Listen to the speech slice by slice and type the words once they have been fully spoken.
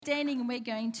Standing, and we're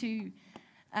going to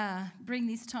bring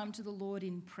this time to the Lord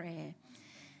in prayer.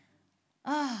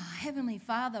 Heavenly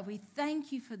Father, we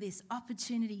thank you for this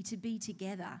opportunity to be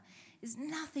together. There's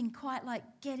nothing quite like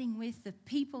getting with the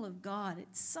people of God.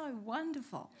 It's so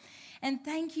wonderful. And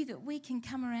thank you that we can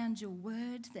come around your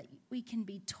word, that we can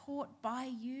be taught by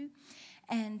you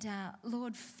and,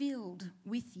 Lord, filled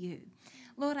with you.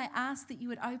 Lord, I ask that you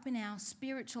would open our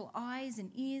spiritual eyes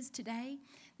and ears today,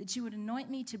 that you would anoint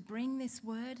me to bring this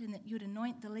word and that you would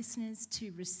anoint the listeners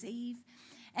to receive.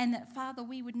 And that, Father,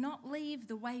 we would not leave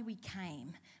the way we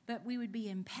came, but we would be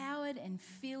empowered and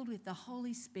filled with the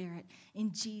Holy Spirit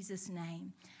in Jesus'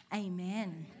 name.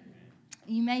 Amen.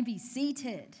 You may be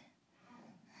seated.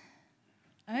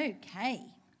 Okay.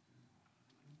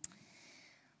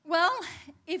 Well,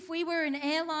 if we were an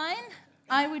airline,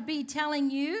 I would be telling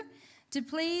you to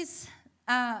please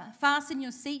fasten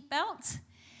your seatbelts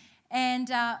and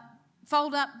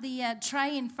fold up the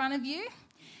tray in front of you,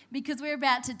 because we're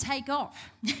about to take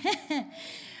off.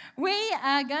 We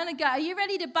are going to go. Are you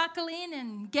ready to buckle in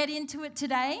and get into it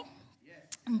today? Yes.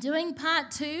 I'm doing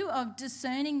part 2 of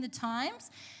Discerning the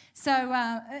Times. So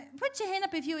put your hand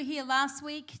up if you were here last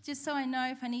week, just so I know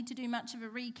if I need to do much of a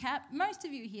recap. Most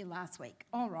of you were here last week.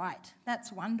 All right,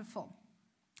 that's wonderful.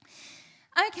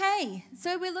 Okay,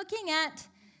 so we're looking at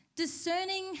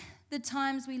discerning the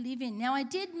times we live in. Now, I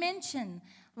did mention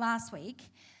last week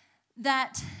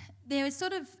that there is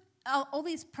sort of all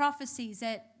these prophecies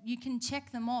that you can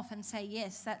check them off and say,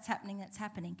 yes, that's happening, that's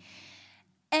happening.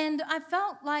 And I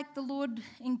felt like the Lord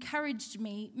encouraged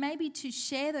me maybe to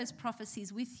share those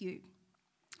prophecies with you.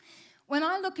 When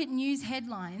I look at news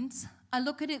headlines, I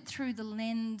look at it through the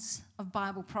lens of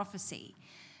Bible prophecy.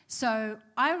 So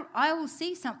I will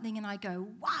see something and I go,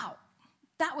 wow,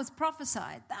 that was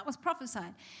prophesied, that was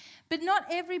prophesied. But not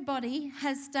everybody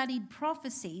has studied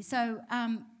prophecy. So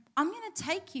I'm going to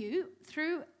take you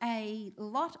through a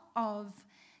lot of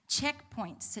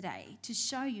checkpoints today to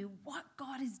show you what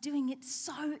God is doing. It's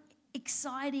so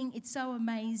exciting. It's so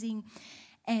amazing.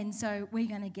 And so we're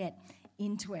going to get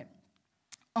into it.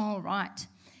 All right.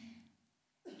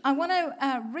 I want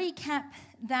to recap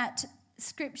that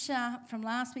scripture from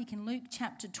last week in Luke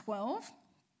chapter 12,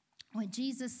 where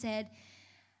Jesus said,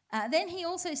 then he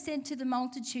also said to the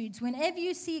multitudes, whenever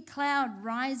you see a cloud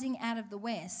rising out of the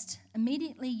west,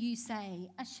 immediately you say,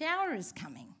 a shower is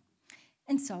coming.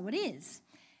 And so it is.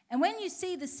 And when you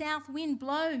see the south wind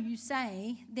blow, you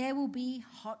say, there will be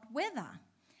hot weather.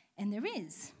 And there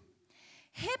is.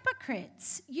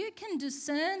 Hypocrites, you can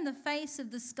discern the face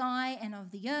of the sky and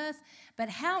of the earth, but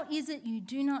how is it you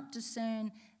do not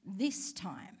discern this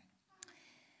time?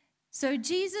 So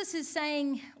Jesus is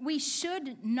saying we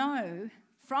should know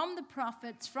from the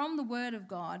prophets, from the word of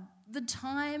God, the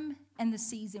time and the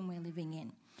season we're living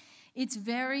in. It's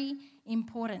very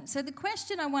important. So the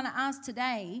question I want to ask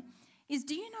today is,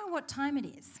 do you know what time it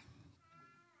is?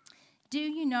 Do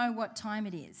you know what time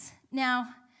it is? Now,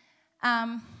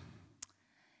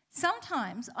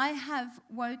 sometimes I have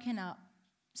woken up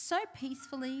so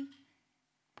peacefully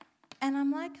and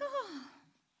I'm like,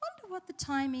 wonder what the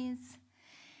time is.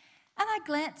 And I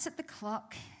glance at the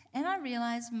clock and I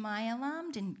realise my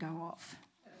alarm didn't go off.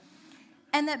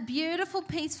 And that beautiful,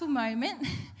 peaceful moment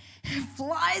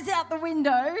flies out the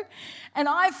window and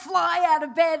I fly out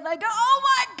of bed and I go, oh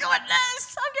my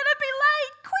goodness, I'm going to be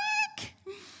late,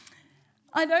 quick.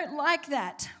 I don't like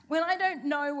that. When I don't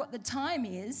know what the time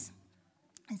is,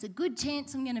 there's a good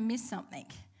chance I'm going to miss something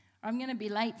or I'm going to be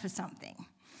late for something.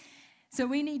 So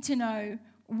we need to know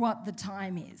what the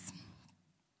time is.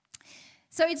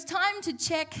 So it's time to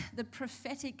check the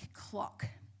prophetic clock.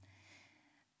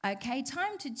 Okay,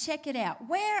 time to check it out.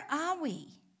 Where are we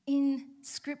in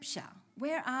Scripture?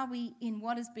 Where are we in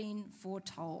what has been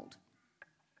foretold?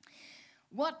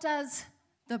 What does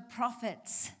the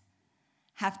prophets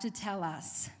have to tell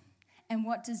us? And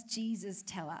what does Jesus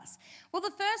tell us? Well,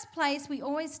 the first place we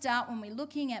always start when we're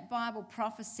looking at Bible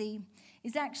prophecy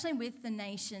is actually with the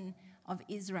nation of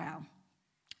Israel.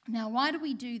 Now, why do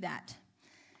we do that?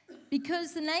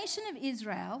 Because the nation of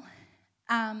Israel,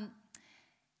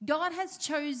 God has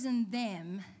chosen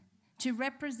them to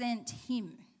represent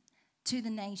him to the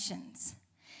nations.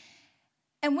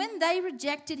 And when they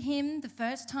rejected him the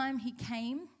first time he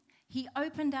came, he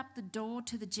opened up the door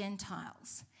to the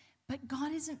Gentiles. But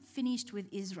God isn't finished with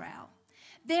Israel.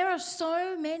 There are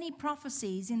so many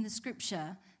prophecies in the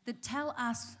scripture that tell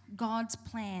us God's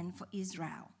plan for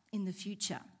Israel in the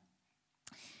future.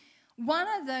 One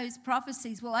of those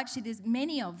prophecies, well, actually there's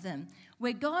many of them,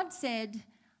 where God said,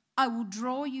 I will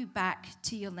draw you back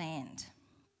to your land.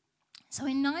 So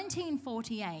in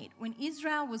 1948, when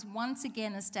Israel was once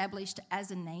again established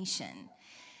as a nation,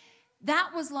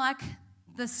 that was like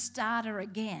the starter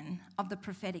again of the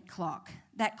prophetic clock.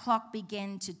 That clock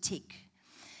began to tick.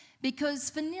 Because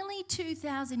for nearly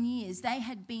 2,000 years, they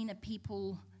had been a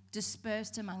people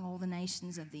dispersed among all the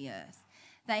nations of the earth.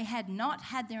 They had not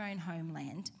had their own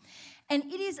homeland. And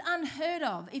it is unheard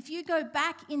of. If you go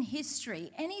back in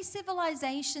history, any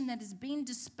civilization that has been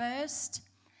dispersed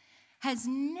has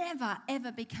never,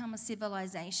 ever become a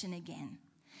civilization again.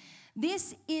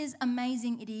 This is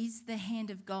amazing. It is the hand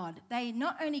of God. They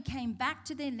not only came back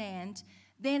to their land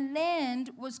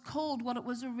was called what it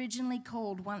was originally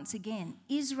called once again,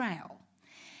 Israel.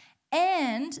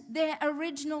 And their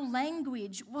original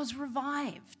language was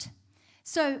revived.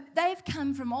 So they've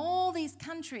come from all these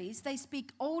countries. They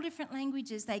speak all different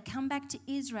languages. They come back to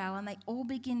Israel and they all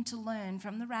begin to learn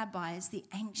from the rabbis the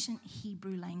ancient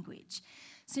Hebrew language.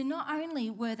 So not only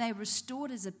were they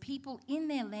restored as a people in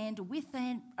their land with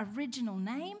their original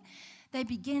name, they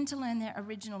began to learn their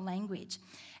original language.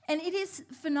 And it is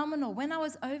phenomenal. When I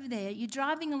was over there, you're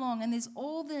driving along and there's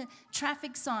all the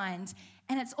traffic signs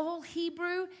and it's all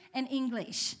Hebrew and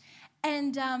English.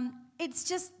 And it's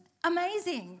just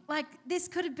amazing. Like this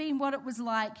could have been what it was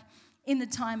like in the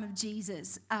time of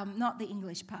Jesus, not the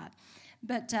English part,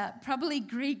 but probably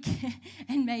Greek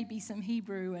and maybe some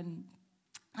Hebrew and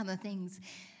other things.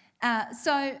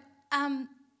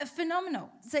 Phenomenal.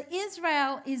 So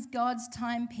Israel is God's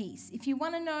timepiece. If you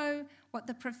want to know what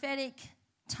the prophetic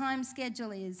time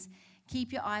schedule is,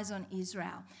 keep your eyes on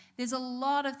Israel. There's a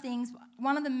lot of things.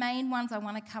 One of the main ones I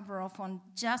want to cover off on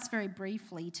just very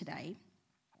briefly today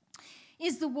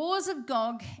is the wars of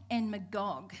Gog and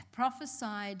Magog,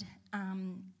 prophesied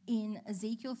in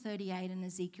Ezekiel 38 and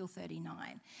Ezekiel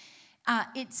 39.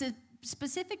 It's a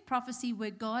specific prophecy where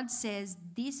God says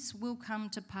this will come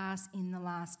to pass in the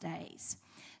last days.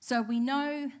 So we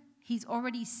know he's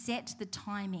already set the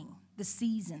timing, the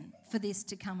season for this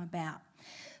to come about.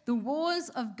 The wars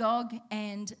of Gog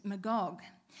and Magog.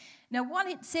 Now what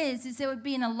it says is there would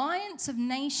be an alliance of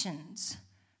nations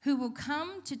who will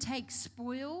come to take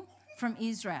spoil from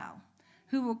Israel,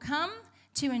 who will come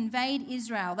to invade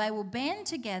Israel. They will band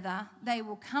together, they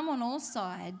will come on all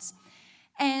sides,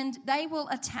 and they will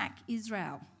attack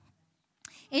Israel.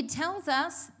 It tells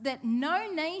us that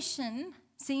no nation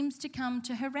seems to come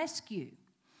to her rescue.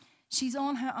 She's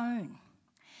on her own.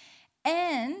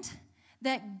 And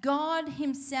that God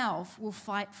himself will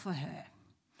fight for her.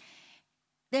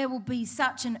 There will be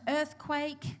such an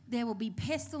earthquake. There will be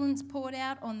pestilence poured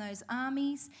out on those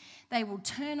armies. They will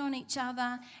turn on each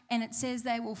other. And it says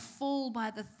they will fall by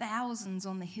the thousands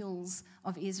on the hills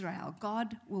of Israel.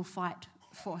 God will fight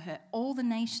for her. All the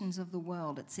nations of the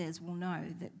world, it says, will know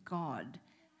that God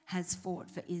has fought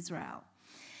for Israel.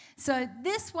 So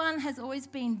this one has always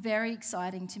been very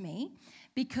exciting to me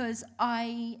because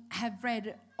I have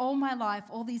read all my life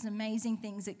all these amazing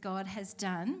things that God has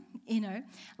done,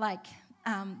 like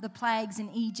the plagues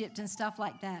in Egypt and stuff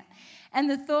like that. And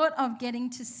the thought of getting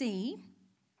to see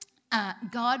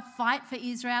God fight for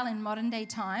Israel in modern day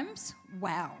times,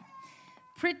 wow,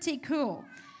 pretty cool.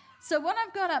 So what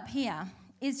I've got up here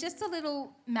is just a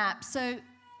little map. So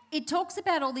it talks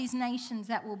about all these nations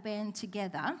that will band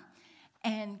together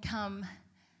and come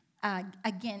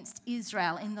against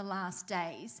Israel in the last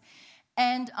days.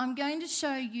 And I'm going to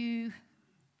show you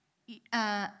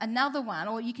another one,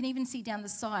 or you can even see down the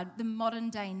side, the modern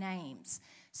day names.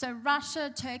 So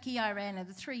Russia, Turkey, Iran are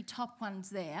the three top ones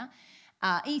there.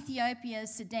 Ethiopia,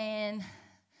 Sudan,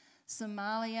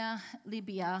 Somalia,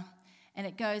 Libya, and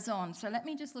it goes on. So let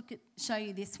me just show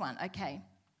you this one. Okay.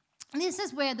 This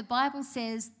is where the Bible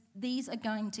says these are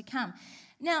going to come.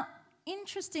 Now,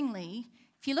 interestingly,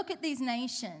 if you look at these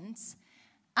nations,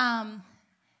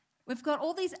 we've got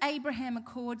all these Abraham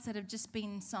Accords that have just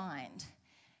been signed.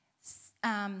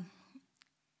 And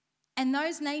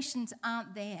those nations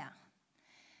aren't there.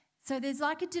 So there's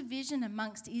like a division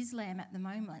amongst Islam at the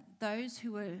moment. Those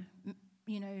who are,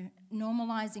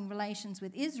 normalizing relations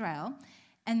with Israel,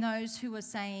 and those who are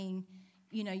saying,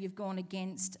 you've gone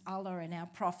against Allah and our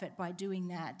Prophet by doing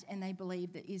that, and they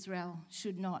believe that Israel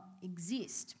should not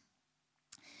exist.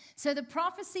 So the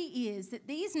prophecy is that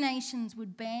these nations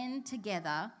would band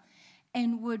together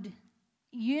and would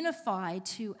unify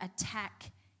to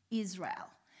attack Israel.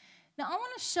 Now, I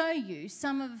want to show you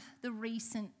some of the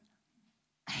recent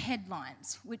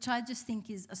headlines, which I just think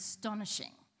is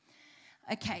astonishing.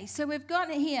 Okay, so we've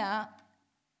got here,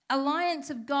 alliance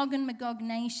of Gog and Magog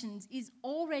nations is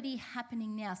already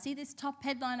happening now. See this top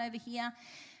headline over here?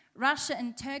 Russia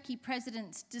and Turkey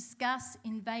presidents discuss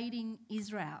invading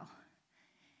Israel.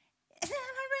 Isn't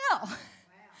that unreal? Wow.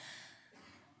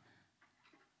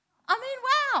 I mean,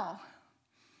 wow.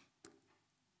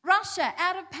 Russia,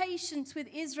 out of patience with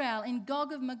Israel in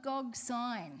Gog of Magog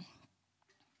sign.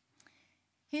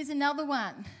 Here's another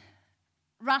one.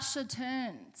 Russia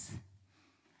turns.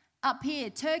 Up here,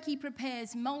 Turkey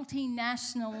prepares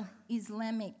multinational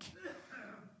Islamic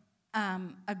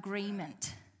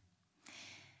agreement.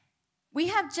 We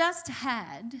have just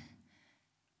had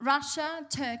Russia,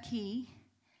 Turkey,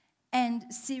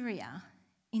 and Syria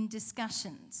in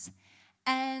discussions,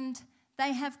 and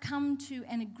they have come to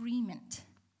an agreement.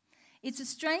 It's a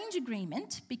strange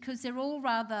agreement because they're all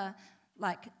rather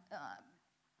like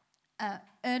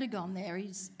Erdogan there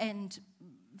is and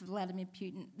Vladimir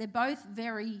Putin. They're both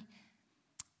very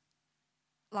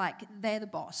like they're the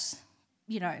boss,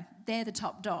 they're the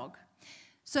top dog.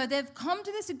 So they've come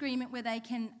to this agreement where they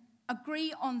can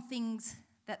agree on things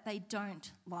that they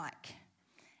don't like,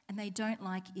 and they don't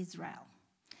like Israel.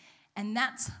 And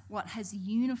that's what has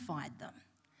unified them.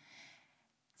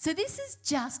 So this is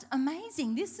just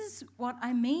amazing. This is what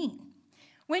I mean.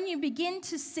 When you begin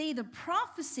to see the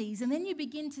prophecies and then you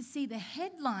begin to see the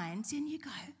headlines and you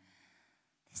go,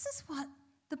 this is what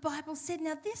the Bible said.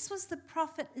 Now, this was the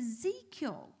prophet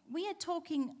Ezekiel. We are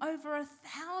talking over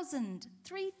 3,000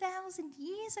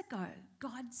 years ago.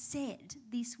 God said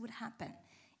this would happen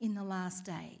in the last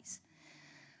days.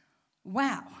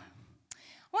 Wow.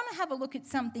 I want to have a look at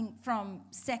something from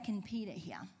 2 Peter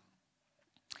here.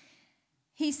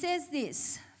 He says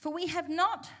this, "For we have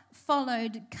not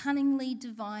followed cunningly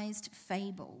devised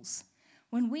fables,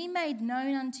 when we made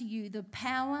known unto you the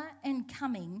power and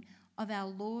coming of our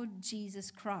Lord Jesus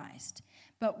Christ,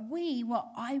 but we were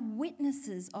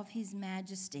eyewitnesses of his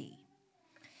majesty."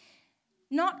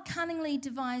 Not cunningly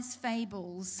devised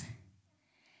fables.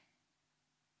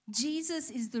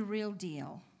 Jesus is the real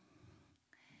deal.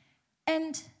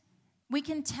 And we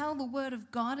can tell the word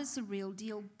of God is the real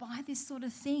deal by this sort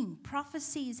of thing.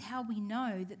 Prophecy is how we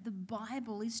know that the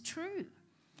Bible is true.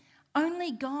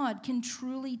 Only God can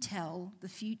truly tell the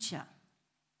future.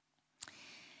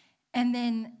 And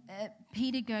then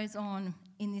Peter goes on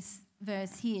in this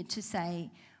verse here to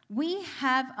say, "We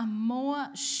have a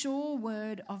more sure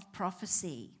word of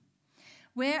prophecy,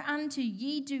 whereunto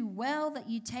ye do well that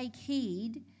you take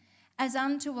heed, as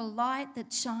unto a light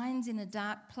that shines in a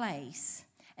dark place,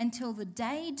 until the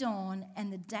day dawn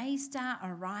and the day star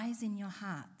arise in your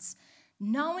hearts,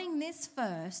 knowing this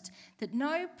first, that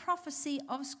no prophecy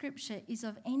of Scripture is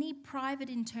of any private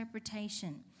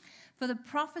interpretation. For the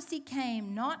prophecy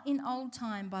came not in old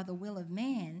time by the will of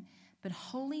man, but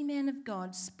holy men of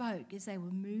God spoke as they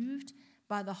were moved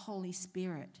by the Holy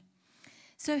Spirit."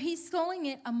 So he's calling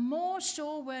it a more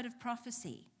sure word of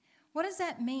prophecy. What does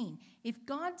that mean? If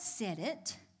God said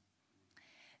it,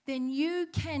 then you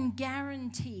can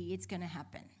guarantee it's going to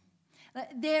happen.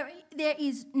 There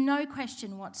is no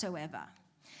question whatsoever.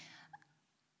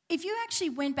 If you actually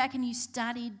went back and you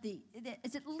studied,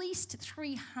 there's at least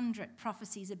 300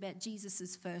 prophecies about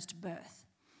Jesus' first birth.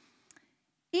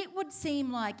 It would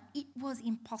seem like it was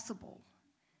impossible.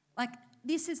 Like,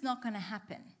 this is not going to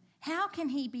happen. How can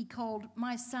he be called,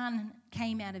 "My son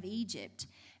came out of Egypt,"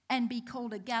 and be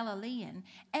called a Galilean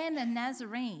and a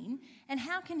Nazarene? And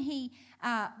how can he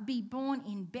be born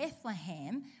in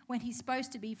Bethlehem when he's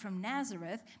supposed to be from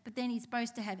Nazareth, but then he's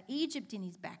supposed to have Egypt in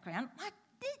his background? Like,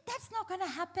 that's not going to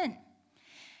happen.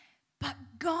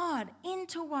 But God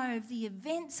interwove the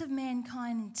events of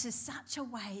mankind into such a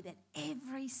way that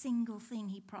every single thing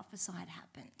he prophesied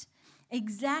happened,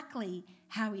 exactly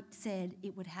how it said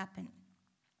it would happen.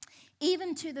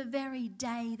 Even to the very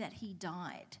day that he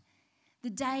died. The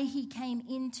day he came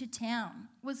into town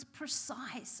was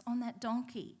precise on that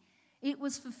donkey. It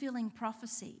was fulfilling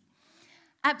prophecy.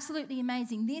 Absolutely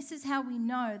amazing. This is how we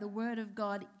know the Word of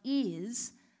God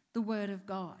is the Word of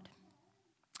God.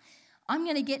 I'm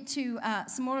going to get to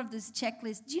some more of this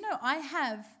checklist. Do you know, I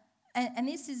have, and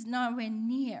this is nowhere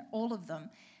near all of them,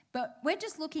 but we're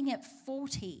just looking at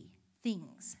 40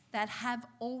 things that have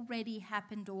already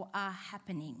happened or are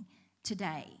happening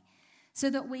today, so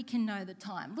that we can know the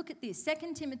time. Look at this,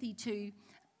 2 Timothy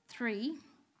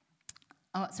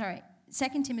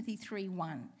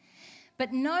 3:1.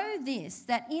 "But know this,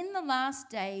 that in the last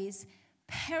days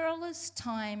perilous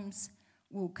times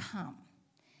will come."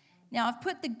 Now, I've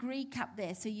put the Greek up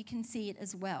there so you can see it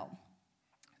as well.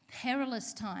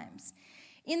 Perilous times.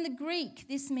 In the Greek,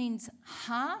 this means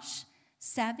harsh,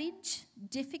 savage,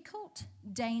 difficult,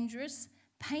 dangerous,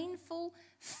 painful,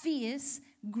 fierce,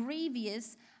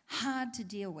 grievous, hard to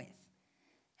deal with.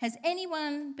 Has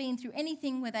anyone been through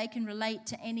anything where they can relate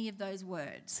to any of those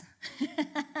words?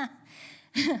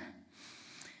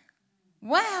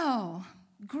 Wow,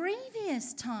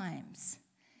 grievous times.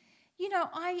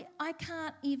 I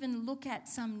can't even look at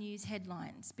some news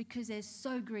headlines because they're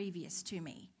so grievous to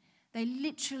me. They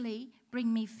literally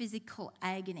bring me physical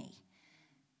agony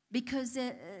because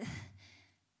the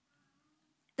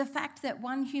fact that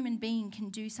one human being can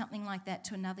do something like that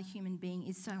to another human being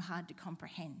is so hard to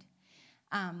comprehend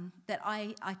that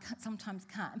I sometimes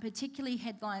can't, and particularly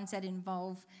headlines that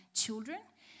involve children.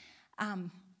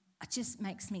 It just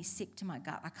makes me sick to my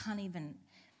gut.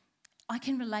 I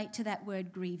can relate to that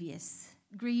word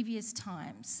grievous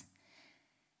times.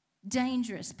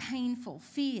 Dangerous, painful,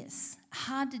 fierce,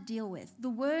 hard to deal with.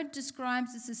 The word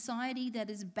describes a society that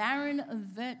is barren of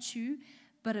virtue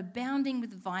but abounding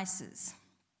with vices.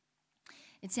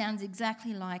 It sounds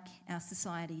exactly like our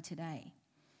society today.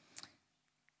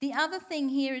 The other thing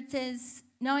here, it says,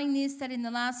 knowing this, that in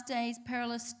the last days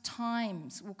perilous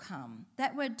times will come.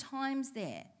 That word times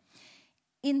there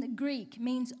in the Greek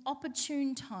means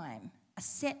opportune time, a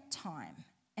set time,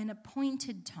 an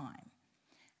appointed time,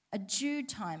 a due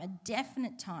time, a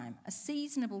definite time, a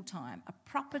seasonable time, a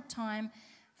proper time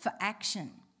for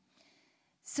action.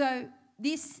 So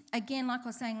this, again, like I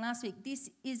was saying last week, this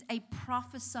is a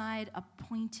prophesied,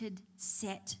 appointed,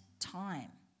 set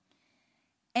time.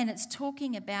 And it's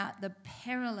talking about the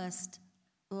perilous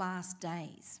last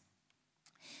days.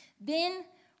 Then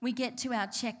we get to our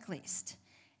checklist.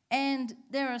 And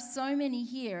there are so many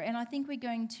here. And I think we're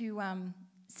going to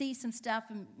see some stuff.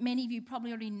 And many of you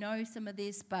probably already know some of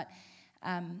this. But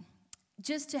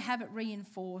just to have it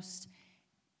reinforced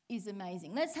is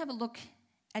amazing. Let's have a look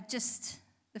at just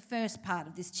the first part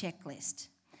of this checklist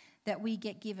that we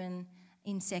get given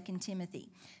in 2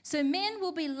 Timothy. So men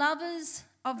will be lovers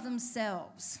of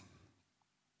themselves.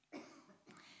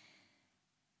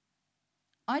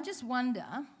 I just wonder,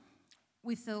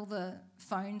 with all the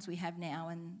phones we have now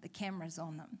and the cameras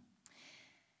on them,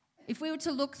 if we were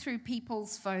to look through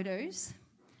people's photos,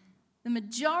 the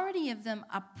majority of them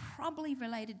are probably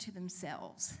related to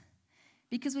themselves.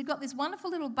 Because we've got this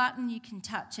wonderful little button you can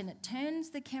touch and it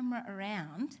turns the camera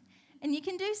around and you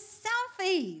can do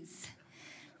selfies.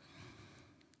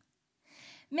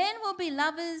 Men will be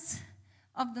lovers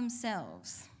of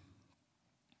themselves.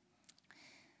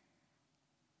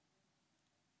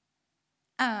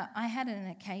 I had an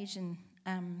occasion,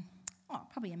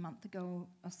 probably a month ago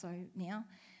or so now,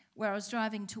 where I was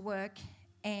driving to work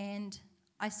and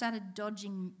I started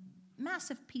dodging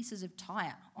massive pieces of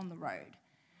tyre on the road.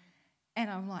 And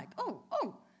I'm like,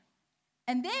 oh.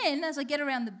 And then as I get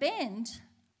around the bend,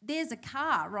 there's a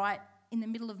car right in the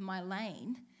middle of my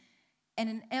lane and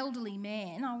an elderly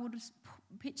man, I would have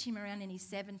pitched him around in his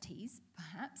 70s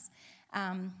perhaps,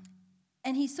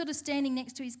 and he's sort of standing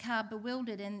next to his car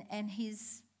bewildered and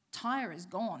his tyre is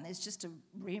gone. There's just a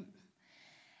rim.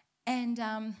 And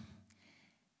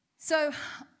so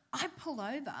I pull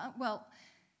over. Well,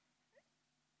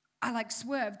 I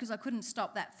swerved because I couldn't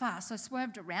stop that fast. So I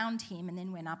swerved around him and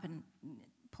then went up and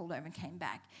pulled over and came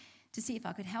back to see if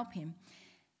I could help him.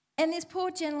 And this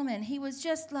poor gentleman, he was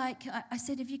just like, I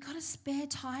said, have you got a spare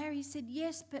tyre? He said,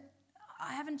 yes, but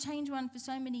I haven't changed one for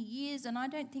so many years and I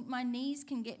don't think my knees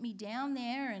can get me down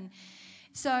there. And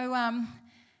so,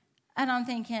 and I'm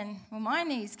thinking, well, my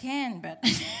knees can, but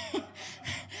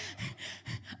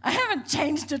I haven't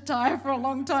changed a tyre for a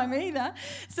long time either.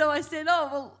 So I said, oh,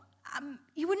 well,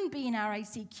 you wouldn't be in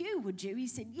RACQ, would you? He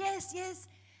said, yes,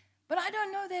 but I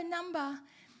don't know their number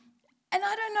and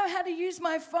I don't know how to use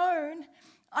my phone.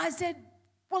 I said,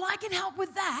 well, I can help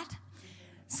with that.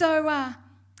 So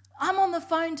I'm on the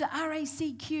phone to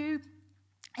RACQ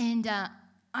and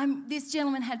this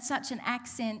gentleman had such an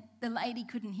accent, the lady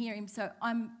couldn't hear him, so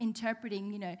I'm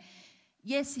interpreting,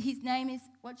 yes, his name is,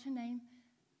 what's your name?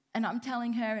 And I'm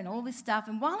telling her and all this stuff.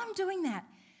 And while I'm doing that,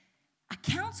 a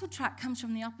council truck comes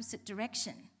from the opposite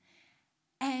direction.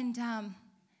 And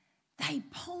they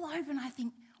pull over and I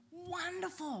think,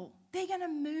 wonderful, they're going to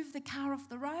move the car off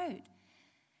the road.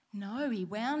 No, he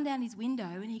wound down his window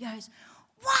and he goes,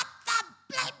 what the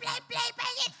bleep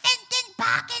are you thinking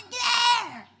parking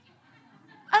there?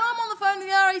 And I'm on the phone to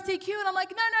the RACQ and I'm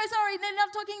like, no, sorry, no,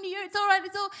 not talking to you, it's all right,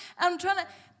 I'm trying to,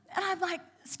 and I'm like,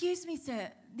 excuse me, sir,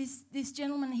 this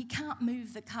gentleman, he can't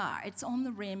move the car, it's on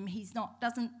the rim,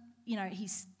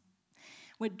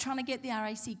 we're trying to get the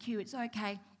RACQ, it's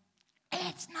okay.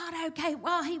 It's not okay.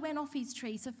 Well, he went off his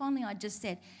tree, so finally I just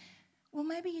said, well,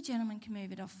 maybe your gentleman can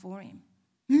move it off for him.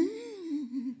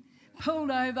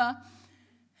 Pulled over,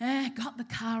 got the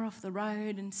car off the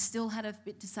road and still had a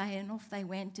bit to say, and off they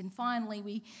went. And finally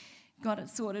we got it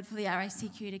sorted for the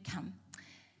RACQ to come.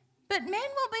 But men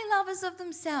will be lovers of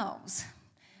themselves.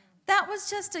 That was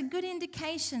just a good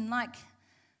indication. That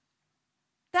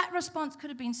response could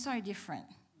have been so different.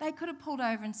 They could have pulled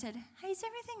over and said, hey, is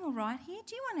everything all right here?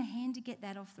 Do you want a hand to get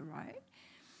that off the road?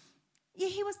 Yeah,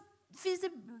 he was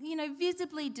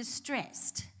visibly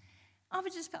distressed. I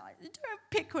would just felt like, don't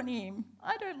pick on him.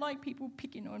 I don't like people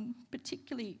picking on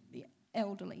particularly the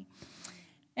elderly.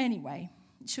 Anyway,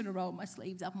 should have rolled my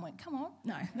sleeves up and went, come on.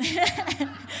 No.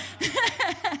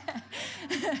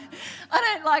 I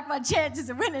don't like my chances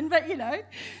of winning, but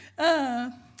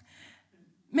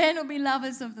men will be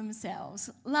lovers of themselves,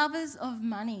 lovers of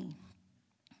money,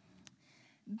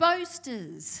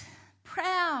 boasters,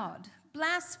 proud,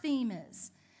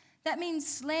 blasphemers. That means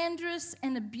slanderous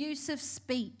and abusive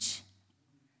speech.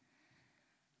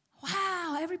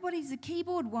 Wow, everybody's a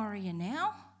keyboard warrior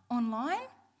now online.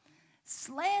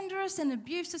 Slanderous and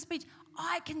abusive speech.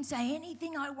 I can say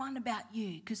anything I want about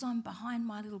you because I'm behind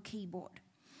my little keyboard.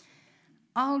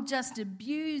 I'll just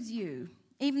abuse you,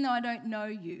 even though I don't know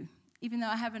you, even though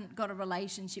I haven't got a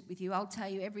relationship with you. I'll tell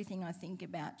you everything I think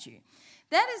about you.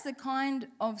 That is the kind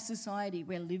of society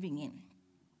we're living in.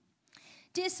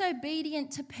 Disobedient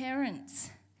to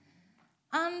parents,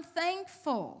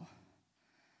 unthankful.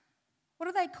 What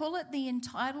do they call it? The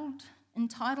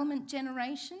entitlement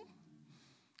generation?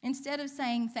 Instead of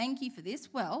saying thank you for this,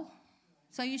 well,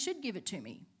 so you should give it to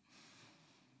me.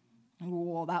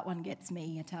 Oh, that one gets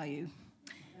me, I tell you.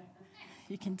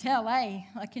 You can tell, I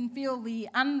can feel the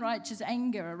unrighteous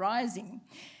anger arising.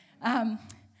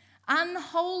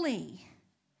 Unholy.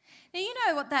 Now, you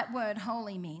know what that word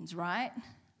holy means, right?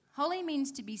 Holy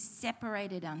means to be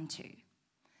separated unto.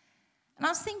 And I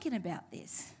was thinking about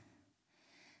this.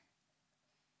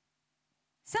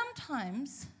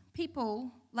 Sometimes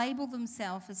people label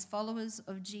themselves as followers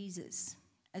of Jesus,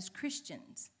 as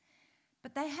Christians,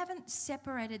 but they haven't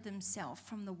separated themselves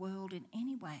from the world in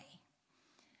any way.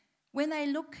 When they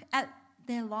look at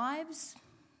their lives,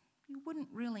 you wouldn't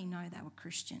really know they were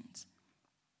Christians.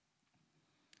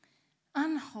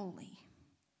 Unholy,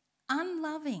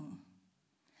 unloving,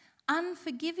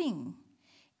 unforgiving,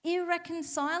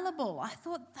 irreconcilable. I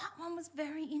thought that one was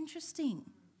very interesting.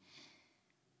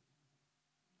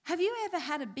 Have you ever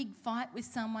had a big fight with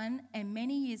someone and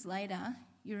many years later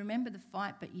you remember the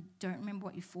fight but you don't remember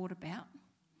what you fought about?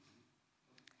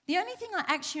 The only thing I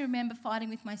actually remember fighting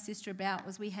with my sister about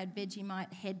was we had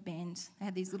Vegemite headbands. They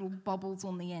had these little bobbles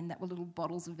on the end that were little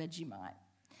bottles of Vegemite.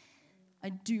 I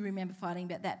do remember fighting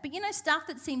about that. But stuff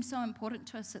that seemed so important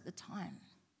to us at the time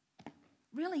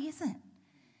really isn't.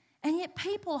 And yet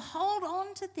people hold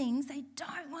on to things they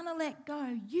don't want to let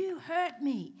go. You hurt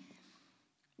me.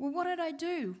 Well, what did I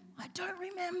do? I don't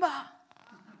remember.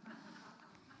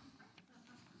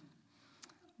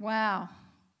 Wow.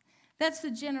 That's the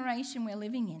generation we're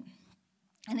living in.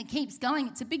 And it keeps going.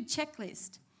 It's a big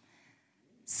checklist.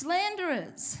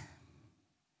 Slanderers,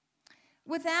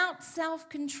 without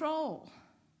self-control,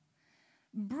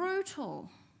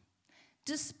 brutal,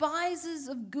 despisers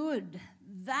of good.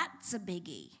 That's a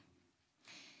biggie.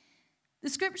 The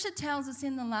scripture tells us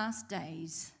in the last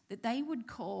days that they would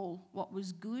call what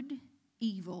was good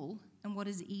evil and what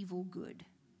is evil good.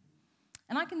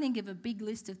 And I can think of a big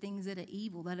list of things that are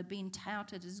evil that have been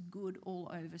touted as good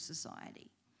all over society.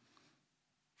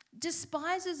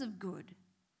 Despisers of good.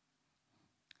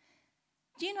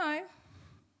 Do you know,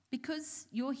 because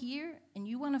you're here and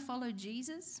you want to follow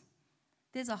Jesus,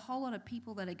 there's a whole lot of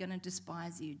people that are going to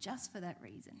despise you just for that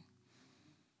reason.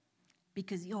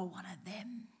 Because you're one of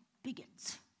them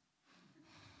bigots.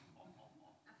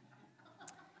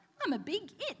 I'm a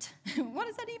big it. What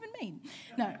does that even mean?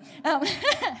 No.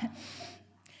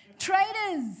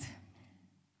 Traitors,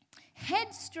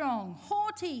 headstrong,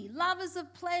 haughty, lovers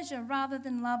of pleasure rather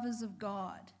than lovers of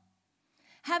God,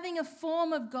 having a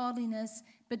form of godliness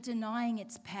but denying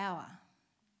its power.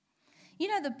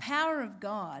 The power of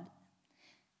God,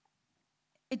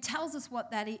 it tells us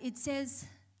what that is. It says,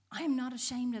 I am not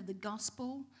ashamed of the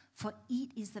gospel, for it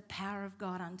is the power of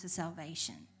God unto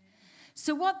salvation.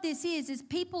 So what this is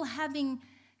people having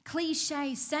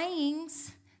cliche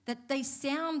sayings that they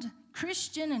sound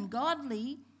Christian and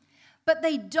godly, but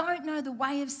they don't know the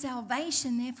way of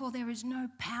salvation, therefore there is no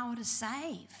power to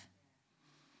save.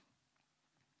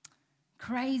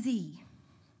 Crazy.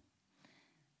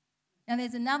 Now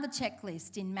there's another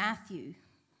checklist in Matthew.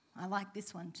 I like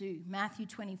this one too. Matthew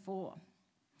 24,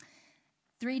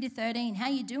 3-13. How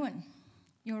you doing?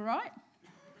 You all right?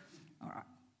 All right.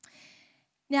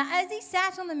 Now, as he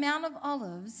sat on the Mount of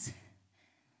Olives,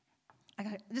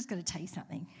 I just got to tell you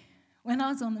something. When I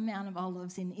was on the Mount of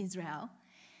Olives in Israel,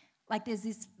 there's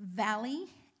this valley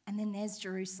and then there's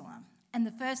Jerusalem. And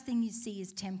the first thing you see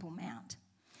is Temple Mount.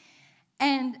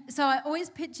 And so I always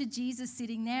picture Jesus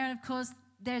sitting there. And of course,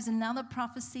 there's another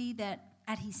prophecy that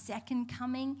at his second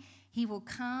coming, He will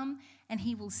come and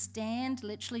he will stand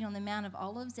literally on the Mount of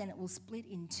Olives, and it will split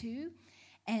in two,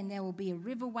 and there will be a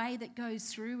riverway that goes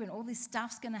through, and all this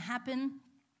stuff's going to happen.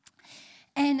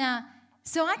 And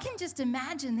so I can just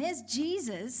imagine there's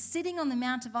Jesus sitting on the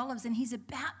Mount of Olives, and he's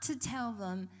about to tell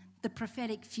them the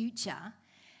prophetic future.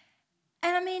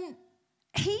 And I mean,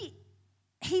 he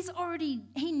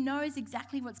knows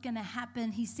exactly what's going to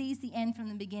happen. He sees the end from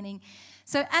the beginning.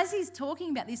 So as he's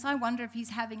talking about this, I wonder if he's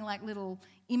having like little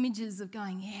images of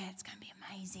going, yeah, it's going to be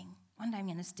amazing. One day I'm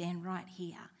going to stand right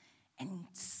here and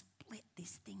split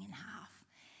this thing in half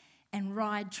and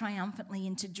ride triumphantly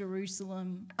into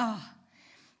Jerusalem. Oh,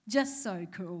 just so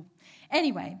cool.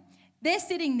 Anyway, they're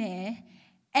sitting there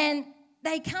and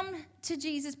they come to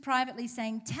Jesus privately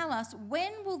saying, tell us,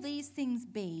 when will these things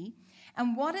be?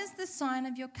 And what is the sign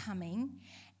of your coming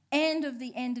and of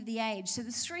the end of the age? So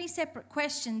there's three separate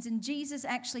questions, and Jesus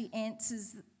actually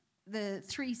answers the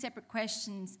three separate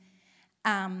questions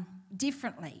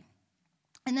differently.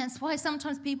 And that's why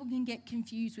sometimes people can get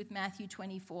confused with Matthew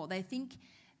 24. They think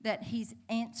that he's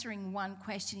answering one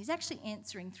question. He's actually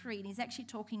answering three, and he's actually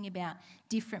talking about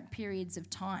different periods of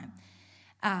time.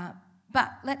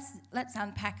 But let's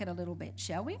unpack it a little bit,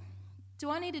 shall we? Do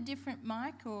I need a different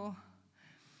mic or...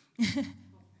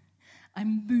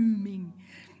 I'm booming.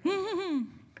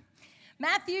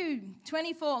 Matthew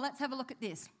 24, let's have a look at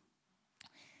this.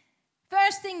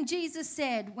 First thing Jesus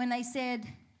said when they said,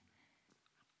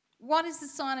 what is the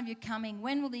sign of your coming?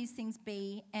 When will these things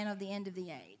be? And of the end of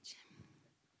the age?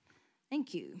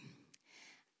 Thank you.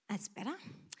 That's better.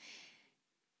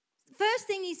 First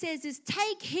thing he says is,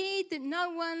 take heed that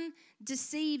no one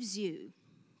deceives you.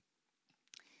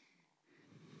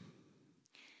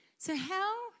 So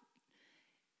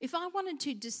if I wanted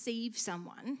to deceive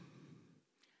someone,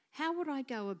 how would I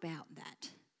go about that?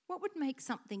 What would make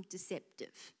something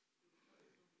deceptive?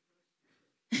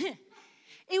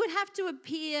 It would have to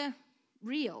appear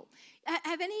real.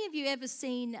 Have any of you ever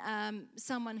seen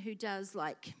someone who does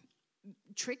like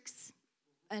tricks,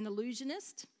 an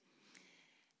illusionist?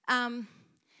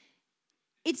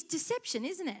 It's deception,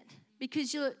 isn't it?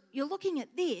 Because you're looking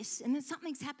at this and then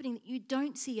something's happening that you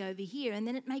don't see over here, and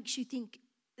then it makes you think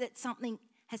that something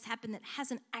has happened that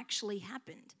hasn't actually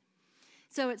happened.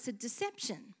 So it's a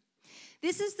deception.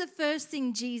 This is the first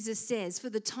thing Jesus says for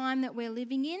the time that we're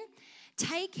living in.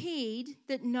 Take heed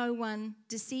that no one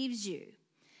deceives you.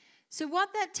 So what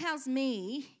that tells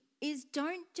me is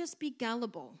don't just be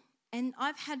gullible. And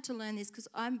I've had to learn this because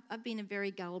I've been a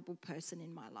very gullible person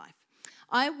in my life.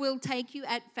 I will take you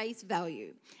at face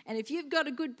value. And if you've got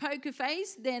a good poker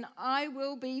face, then I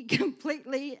will be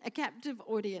completely a captive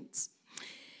audience.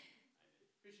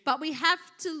 But we have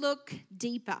to look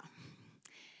deeper.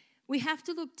 We have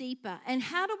to look deeper. And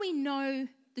how do we know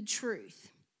the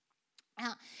truth?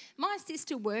 Now, my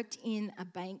sister worked in a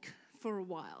bank for a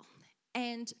while,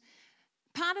 and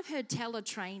part of her teller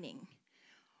training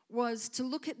was to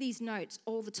look at these notes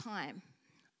all the time.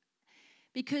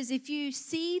 Because if you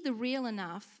see the real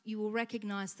enough, you will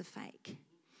recognize the fake.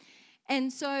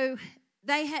 And so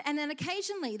and then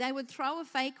occasionally they would throw a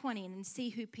fake one in and see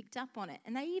who picked up on it.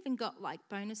 And they even got like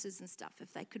bonuses and stuff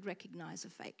if they could recognize a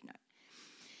fake note.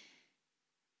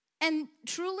 And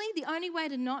truly, the only way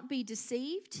to not be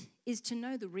deceived is to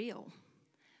know the real.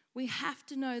 We have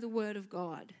to know the Word of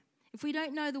God. If we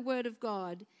don't know the Word of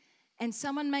God and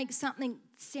someone makes something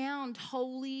sound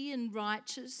holy and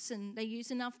righteous and they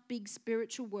use enough big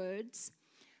spiritual words,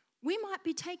 we might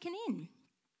be taken in.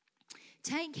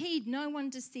 Take heed, no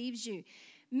one deceives you.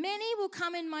 Many will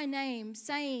come in my name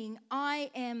saying,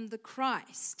 I am the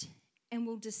Christ, and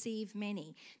will deceive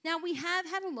many. Now, we have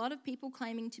had a lot of people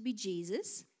claiming to be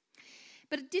Jesus,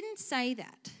 but it didn't say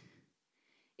that.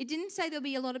 It didn't say there'll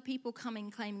be a lot of people coming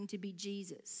claiming to be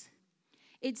Jesus.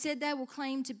 It said they will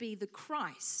claim to be the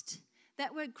Christ.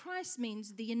 That word Christ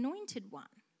means the anointed one.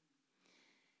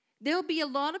 There'll be a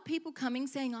lot of people coming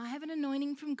saying, I have an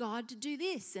anointing from God to do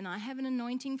this, and I have an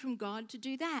anointing from God to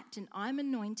do that, and I'm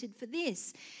anointed for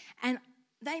this. And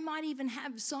they might even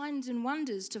have signs and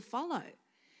wonders to follow.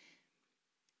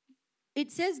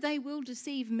 It says they will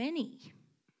deceive many.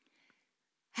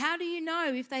 How do you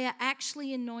know if they are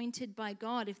actually anointed by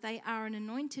God, if they are an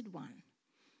anointed one?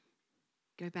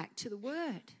 Go back to the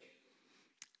Word.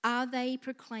 Are they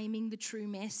proclaiming the true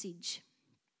message?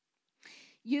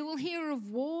 You will hear of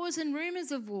wars and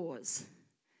rumors of wars.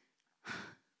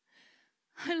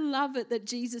 I love it that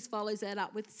Jesus follows that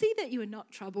up with, see that you are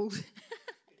not troubled.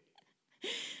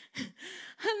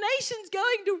 A nation's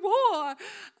going to war.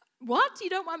 What?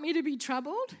 You don't want me to be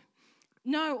troubled?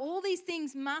 No, all these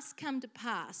things must come to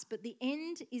pass, but the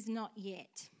end is not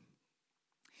yet.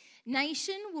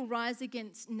 Nation will rise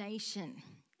against nation.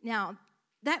 Now,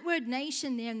 that word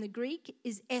nation there in the Greek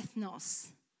is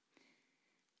ethnos.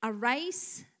 A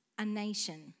race, a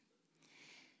nation.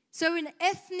 So an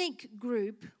ethnic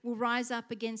group will rise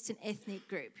up against an ethnic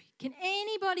group. Can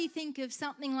anybody think of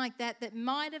something like that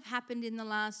might have happened in the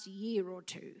last year or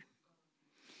two?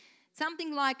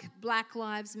 Something like Black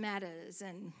Lives Matters,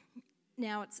 and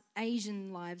now it's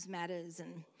Asian Lives Matters,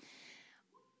 and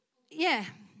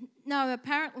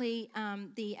apparently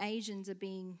the Asians are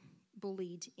being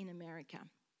bullied in America.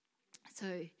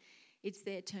 So it's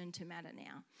their turn to matter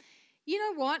now. You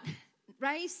know what?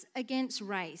 Race against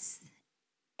race.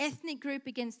 Ethnic group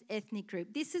against ethnic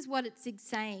group. This is what it's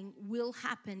saying will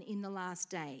happen in the last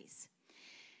days.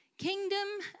 Kingdom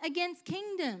against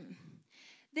kingdom.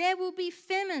 There will be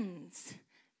famines,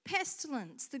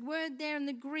 pestilence, the word there in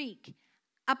the Greek,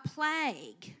 a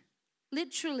plague.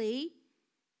 Literally,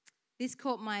 this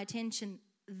caught my attention,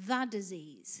 the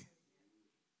disease.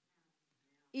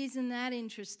 Isn't that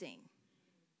interesting?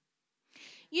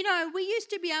 You know, we used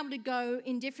to be able to go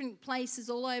in different places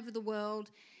all over the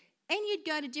world, and you'd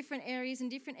go to different areas, and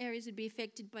different areas would be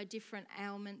affected by different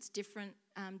ailments, different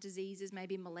diseases,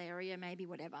 maybe malaria, maybe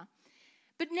whatever.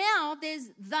 But now there's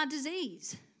the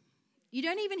disease. You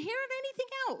don't even hear of anything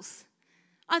else.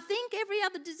 I think every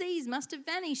other disease must have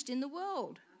vanished in the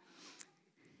world.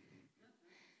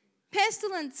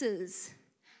 Pestilences,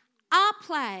 a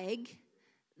plague,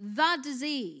 the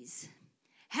disease.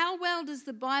 How well does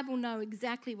the Bible know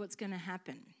exactly what's going to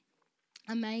happen?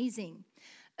 Amazing.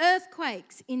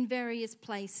 Earthquakes in various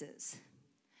places.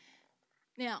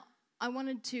 Now, I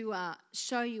wanted to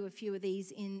show you a few of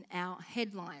these in our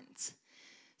headlines.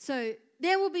 So,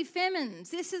 there will be famines.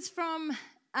 This is from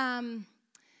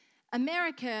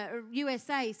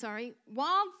USA.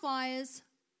 Wildfires,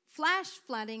 flash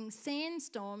flooding,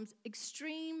 sandstorms,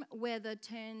 extreme weather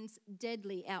turns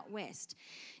deadly out west.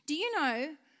 Do you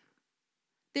know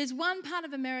there's one part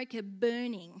of America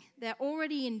burning? They're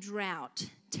already in drought,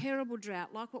 terrible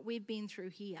drought, like what we've been through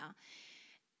here.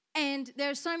 And there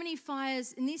are so many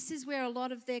fires, and this is where a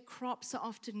lot of their crops are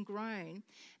often grown.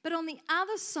 But on the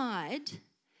other side,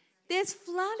 there's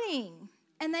flooding,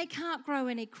 and they can't grow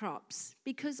any crops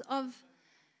because of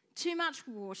too much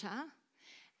water.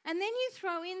 And then you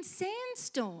throw in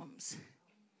sandstorms.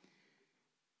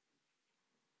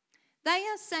 They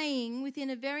are saying within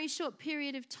a very short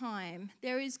period of time,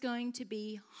 there is going to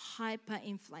be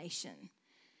hyperinflation.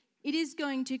 It is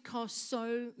going to cost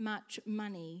so much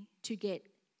money to get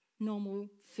normal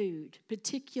food,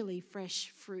 particularly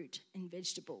fresh fruit and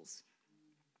vegetables.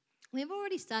 We've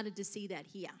already started to see that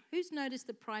here. Who's noticed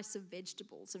the price of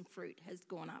vegetables and fruit has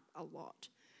gone up a lot?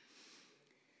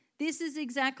 This is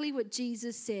exactly what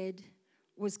Jesus said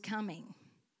was coming.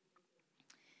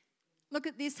 Look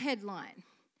at this headline.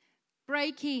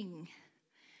 Breaking.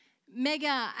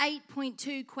 Mega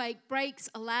 8.2 quake breaks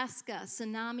Alaska.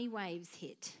 Tsunami waves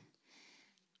hit.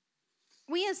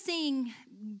 We are seeing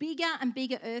bigger and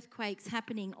bigger earthquakes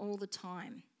happening all the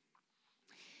time.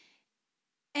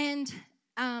 And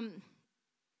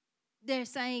they're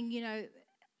saying, you know,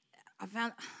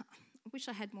 I wish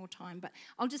I had more time, but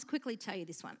I'll just quickly tell you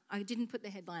this one. I didn't put the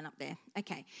headline up there.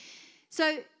 Okay.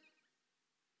 So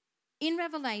in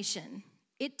Revelation,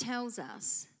 it tells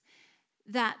us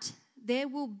that there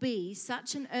will be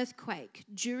such an earthquake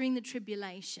during the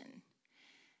tribulation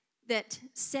that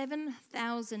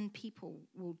 7,000 people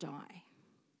will die.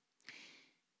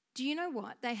 Do you know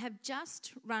what? They have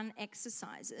just run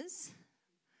exercises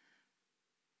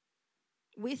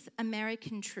with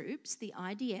American troops, the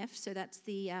IDF, so that's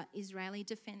the Israeli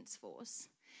Defense Force.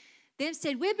 They've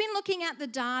said, we've been looking at the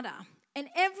data, and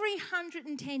every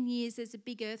 110 years there's a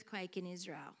big earthquake in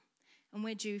Israel, and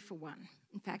we're due for one.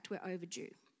 In fact, we're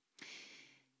overdue.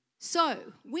 So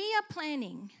we are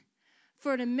planning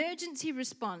for an emergency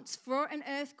response for an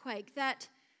earthquake that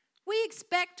we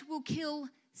expect will kill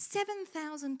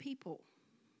 7,000 people.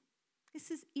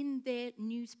 This is in their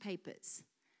newspapers.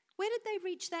 Where did they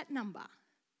reach that number?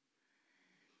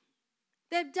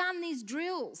 They've done these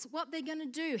drills, what they're going to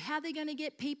do, how they're going to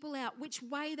get people out, which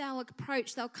way they'll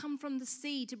approach. They'll come from the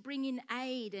sea to bring in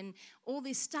aid and all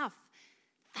this stuff.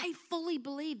 They fully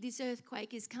believe this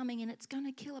earthquake is coming and it's going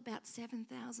to kill about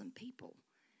 7,000 people.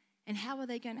 And how are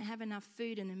they going to have enough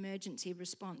food and emergency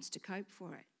response to cope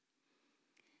for it?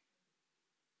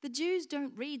 The Jews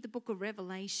don't read the book of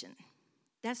Revelation.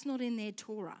 That's not in their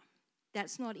Torah.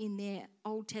 That's not in their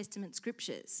Old Testament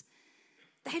scriptures.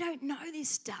 They don't know this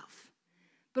stuff.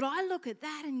 But I look at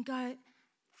that and go,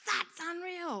 that's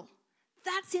unreal.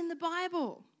 That's in the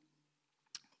Bible.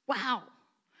 Wow.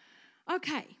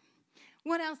 Okay.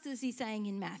 What else is he saying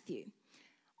in Matthew?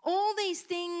 All these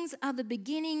things are the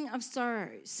beginning of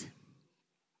sorrows.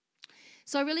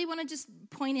 So I really want to just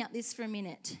point out this for a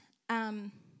minute.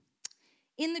 In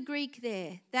the Greek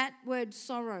there, that word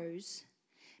sorrows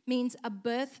means a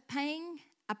birth pang,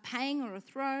 a pang or a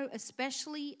throe,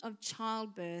 especially of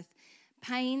childbirth,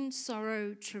 pain,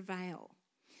 sorrow, travail.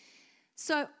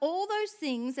 So all those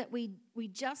things that we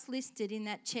just listed in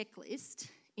that checklist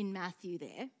in Matthew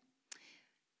there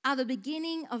are the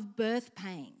beginning of birth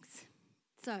pangs.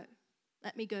 So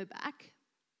let me go back.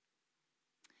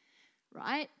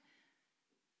 Right?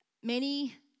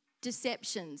 Many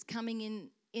deceptions coming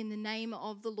in the name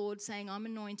of the Lord saying, I'm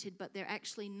anointed, but they're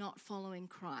actually not following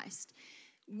Christ.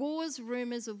 Wars,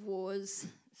 rumors of wars.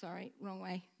 Sorry, wrong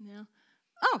way now.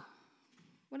 Oh,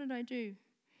 what did I do?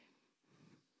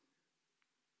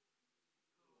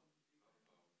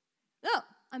 Oh,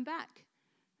 I'm back.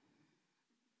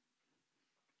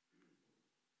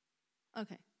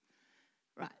 Okay.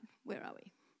 Right, where are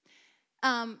we?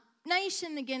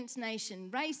 Nation against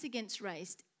nation, race against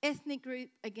race, ethnic group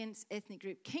against ethnic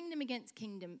group, kingdom against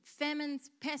kingdom, famines,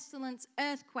 pestilence,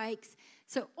 earthquakes.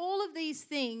 So all of these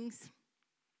things,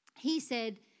 he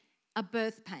said, are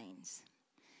birth pains.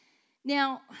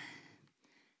 Now,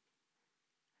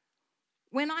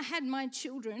 when I had my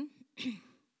children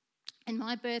and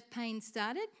my birth pain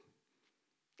started,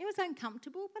 it was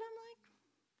uncomfortable, but I'm like,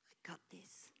 I got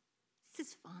this. This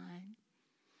is fine.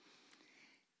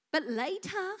 But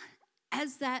later,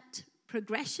 as that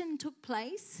progression took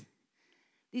place,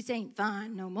 this ain't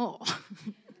fine no more.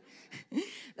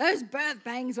 Those birth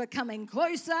pangs were coming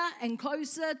closer and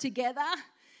closer together.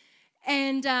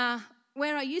 And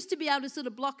where I used to be able to sort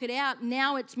of block it out,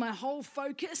 now it's my whole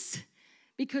focus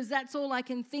because that's all I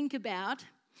can think about.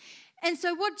 And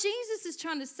so what Jesus is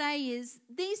trying to say is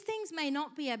these things may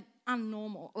not be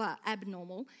abnormal.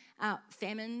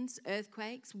 Famines,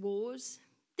 earthquakes, wars,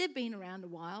 they've been around a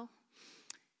while.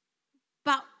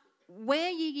 But where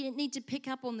you need to pick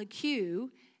up on the cue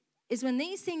is when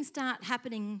these things start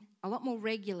happening a lot more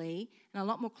regularly and a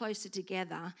lot more closer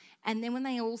together, and then when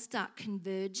they all start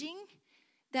converging,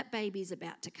 that baby's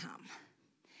about to come.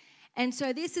 And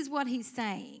so this is what he's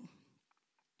saying.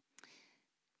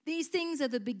 These things are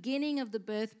the beginning of the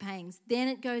birth pangs. Then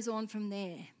it goes on from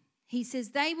there. He says,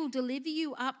 they will deliver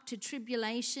you up to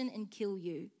tribulation and kill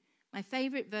you. My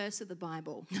favorite verse of the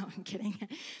Bible. No, I'm kidding.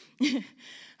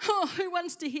 Oh, who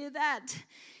wants to hear that?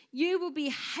 You will be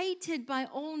hated by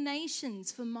all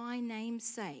nations for my name's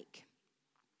sake.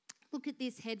 Look at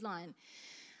this headline.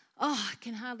 Oh, I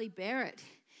can hardly bear it.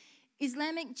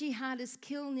 Islamic jihadists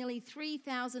kill nearly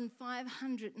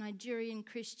 3,500 Nigerian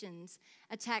Christians,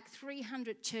 attack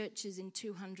 300 churches in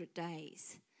 200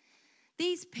 days.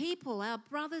 These people, our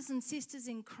brothers and sisters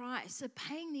in Christ, are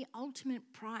paying the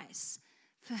ultimate price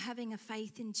for having a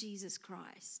faith in Jesus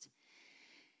Christ.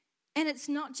 And it's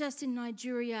not just in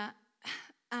Nigeria.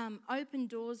 Open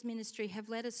Doors Ministry have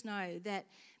let us know that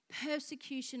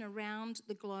persecution around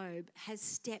the globe has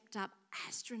stepped up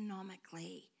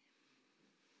astronomically.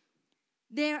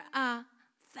 There are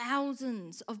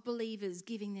thousands of believers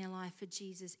giving their life for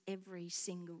Jesus every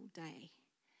single day,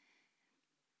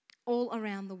 all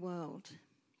around the world.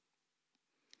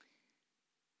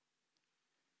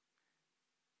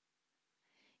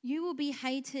 You will be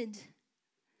hated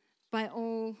by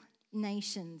all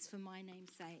nations for my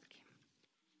name's sake.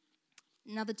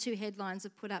 Another two headlines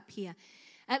I've put up here.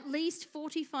 At least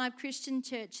 45 Christian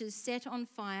churches set on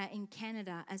fire in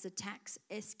Canada as attacks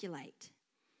escalate.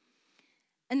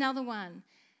 Another one.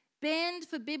 Banned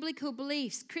for biblical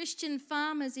beliefs. Christian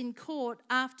farmers in court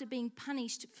after being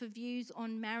punished for views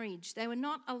on marriage. They were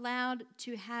not allowed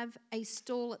to have a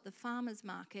stall at the farmers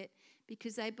market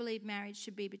because they believe marriage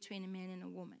should be between a man and a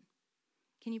woman.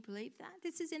 Can you believe that?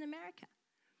 This is in America.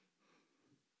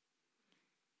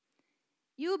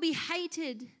 You will be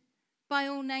hated by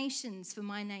all nations for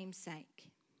my name's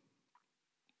sake.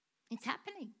 It's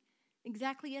happening,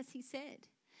 exactly as he said.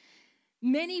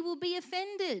 Many will be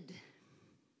offended.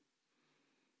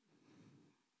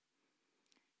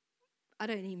 I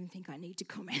don't even think I need to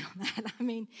comment on that. I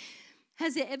mean,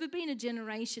 has there ever been a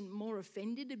generation more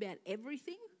offended about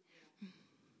everything?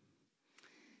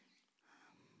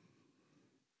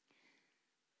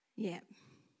 Yeah.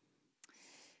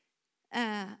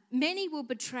 Many will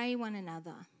betray one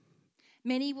another.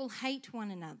 Many will hate one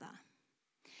another.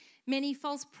 Many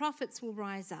false prophets will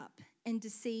rise up and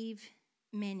deceive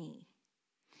many.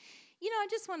 You know, I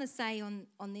just want to say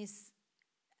on this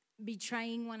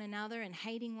betraying one another and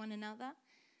hating one another,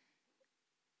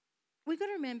 we've got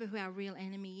to remember who our real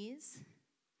enemy is.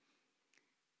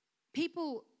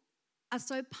 People are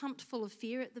so pumped full of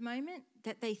fear at the moment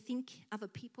that they think other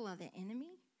people are their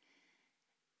enemy.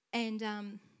 And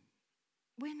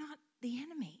we're not the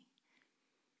enemy.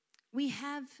 We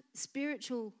have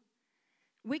spiritual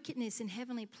wickedness in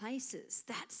heavenly places.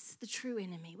 That's the true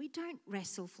enemy. We don't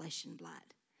wrestle flesh and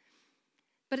blood.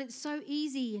 But it's so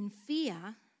easy in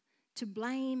fear to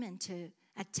blame and to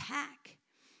attack.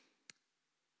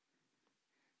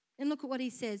 And look at what he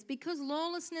says. Because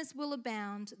lawlessness will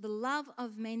abound, the love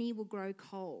of many will grow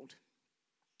cold.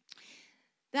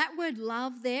 That word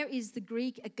love there is the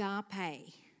Greek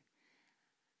agape.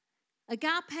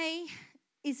 Agape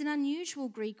is an unusual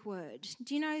Greek word.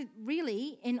 Do you know,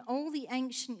 really, in all the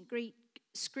ancient Greek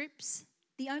scripts,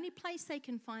 the only place they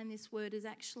can find this word is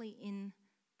actually in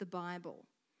the Bible.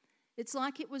 It's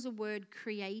like it was a word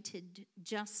created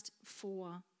just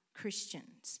for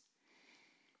Christians.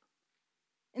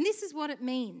 And this is what it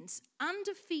means: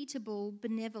 undefeatable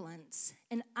benevolence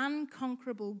and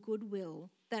unconquerable goodwill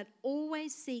that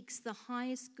always seeks the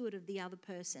highest good of the other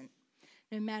person,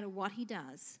 no matter what he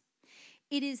does.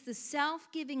 It is the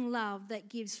self-giving love that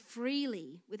gives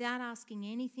freely without asking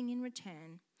anything in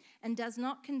return and does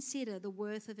not consider the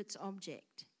worth of its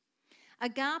object.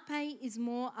 Agape is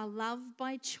more a love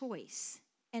by choice,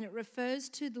 and it refers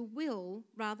to the will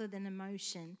rather than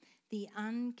emotion, the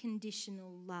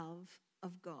unconditional love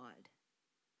of God.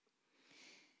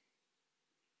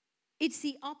 It's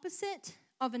the opposite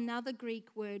of another Greek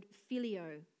word,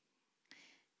 phileo,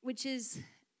 which is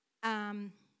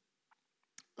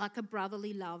like a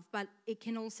brotherly love, but it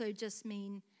can also just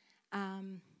mean,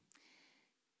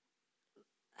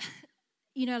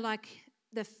 like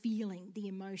the feeling, the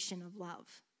emotion of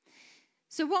love.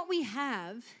 So what we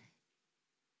have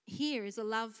here is a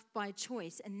love by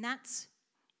choice, and that's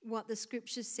what the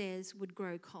scripture says would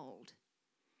grow cold.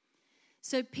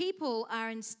 So people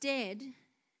are instead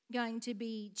going to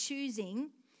be choosing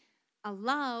a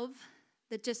love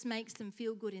that just makes them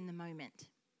feel good in the moment.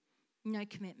 No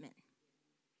commitment.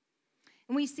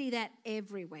 And we see that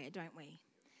everywhere, don't we?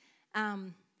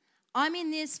 I'm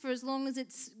in this for as long as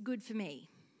it's good for me.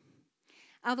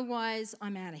 Otherwise,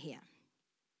 I'm out of here.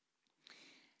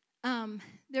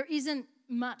 There isn't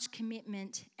much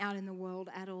commitment out in the world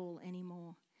at all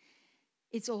anymore.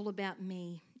 It's all about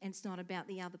me, and it's not about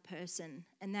the other person.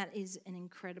 And that is an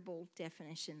incredible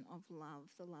definition of love,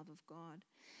 the love of God.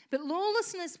 But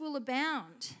lawlessness will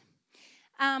abound.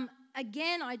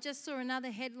 Again, I just saw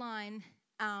another headline,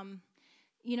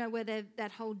 where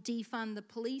that whole defund the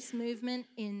police movement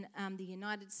in the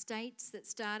United States that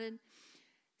started.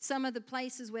 Some of the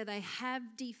places where they have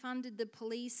defunded the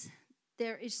police,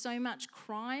 there is so much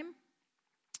crime.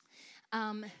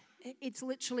 It's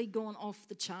literally gone off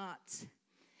the charts.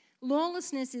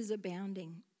 Lawlessness is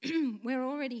abounding. We're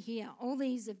already here. All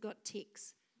these have got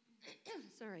ticks.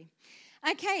 Sorry.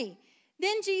 Okay,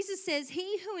 then Jesus says,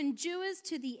 "He who endures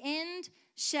to the end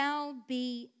shall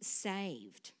be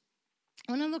saved."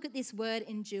 I want to look at this word,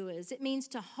 endures. It means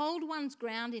to hold one's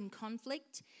ground in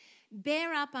conflict,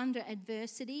 bear up under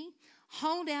adversity,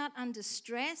 hold out under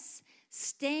stress,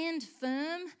 stand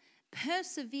firm,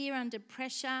 persevere under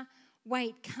pressure,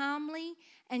 wait calmly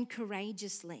and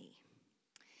courageously.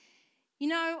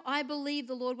 I believe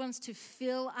the Lord wants to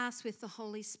fill us with the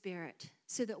Holy Spirit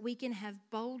so that we can have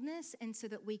boldness and so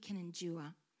that we can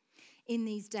endure in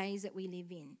these days that we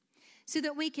live in, so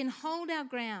that we can hold our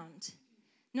ground,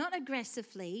 not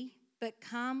aggressively, but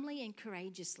calmly and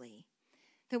courageously,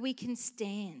 that we can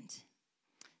stand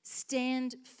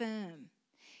firm.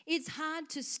 It's hard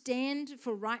to stand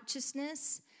for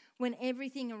righteousness when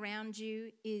everything around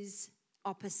you is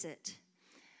opposite.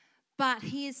 But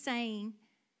he is saying,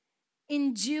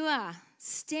 endure,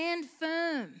 stand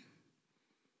firm.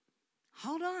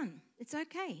 Hold on, it's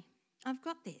okay. I've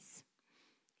got this.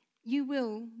 You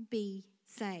will be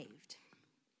saved.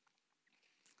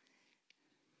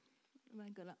 What have I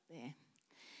got up there?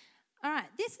 All right,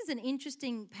 this is an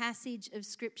interesting passage of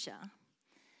Scripture.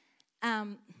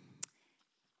 I've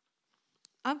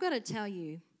got to tell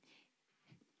you,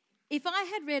 if I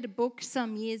had read a book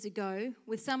some years ago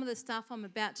with some of the stuff I'm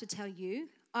about to tell you,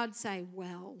 I'd say,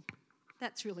 well,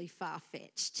 that's really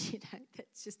far-fetched,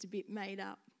 that's just a bit made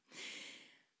up.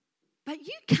 But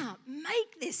you can't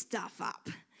make this stuff up.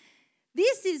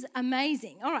 This is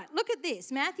amazing. All right, look at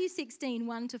this, Matthew 16,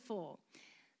 1-4.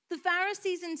 The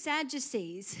Pharisees and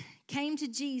Sadducees came to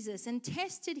Jesus and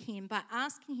tested him by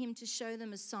asking him to show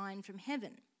them a sign from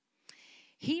heaven.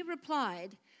 He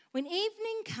replied, "When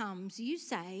evening comes, you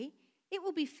say, 'It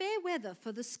will be fair weather,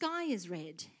 for the sky is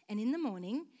red.' And in the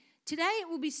morning, 'Today it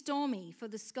will be stormy, for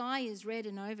the sky is red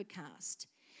and overcast.'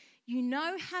 You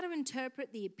know how to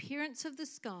interpret the appearance of the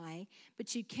sky,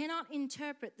 but you cannot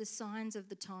interpret the signs of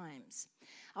the times.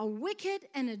 A wicked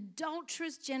and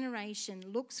adulterous generation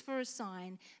looks for a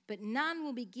sign, but none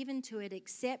will be given to it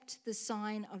except the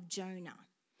sign of Jonah."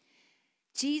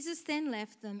 Jesus then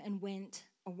left them and went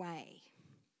away.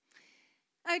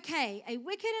 Okay, a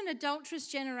wicked and adulterous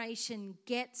generation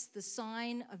gets the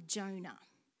sign of Jonah.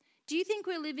 Do you think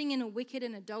we're living in a wicked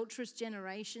and adulterous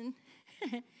generation?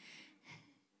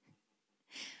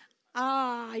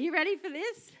 Are you ready for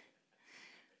this?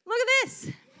 Look at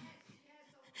this.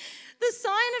 The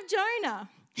sign of Jonah.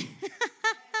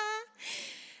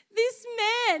 This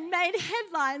man made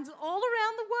headlines all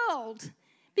around the world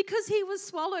because he was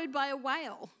swallowed by a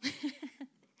whale.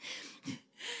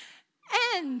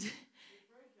 And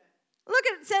look,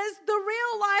 it says the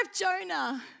real life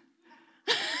Jonah.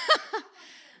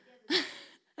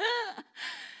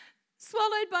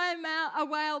 Swallowed by a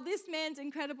whale, this man's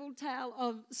incredible tale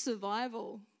of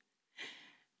survival.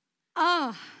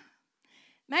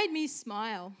 Made me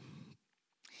smile.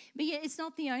 But yet it's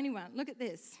not the only one. Look at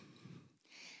this.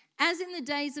 As in the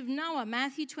days of Noah,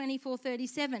 Matthew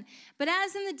 24:37. But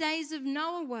as in the days of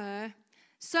Noah were,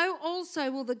 so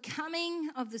also will the coming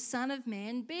of the Son of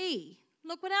Man be.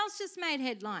 Look what else just made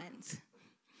headlines.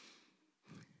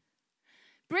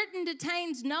 Britain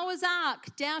detains Noah's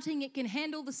Ark, doubting it can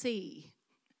handle the sea.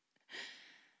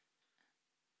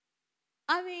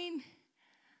 I mean,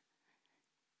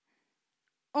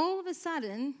 all of a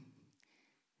sudden,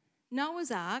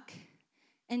 Noah's Ark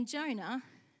and Jonah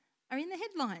are in the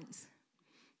headlines.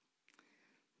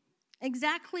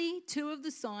 Exactly two of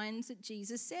the signs that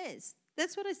Jesus says.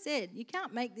 That's what I said. You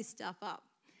can't make this stuff up.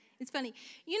 It's funny.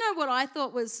 You know what I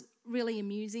thought was really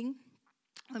amusing?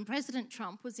 When President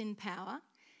Trump was in power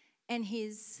and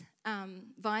his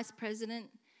Vice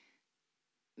President,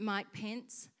 Mike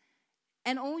Pence,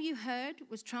 and all you heard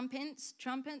was trumpets,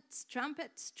 trumpets,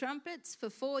 trumpets, trumpets for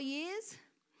 4 years.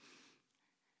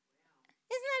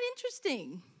 Isn't that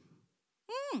interesting?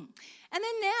 And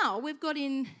then now we've got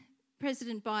in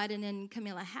President Biden and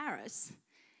Kamala Harris.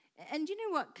 And do you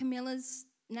know what Camilla's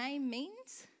name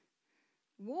means?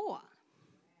 War.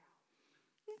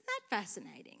 Isn't that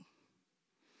fascinating?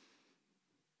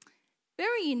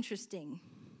 Very interesting.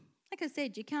 Like I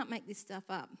said, you can't make this stuff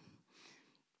up.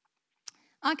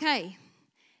 Okay,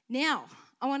 now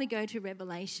I want to go to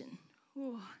Revelation.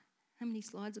 Oh, how many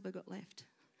slides have I got left?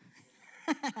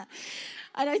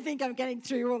 I don't think I'm getting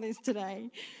through all this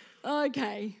today.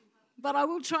 Okay, but I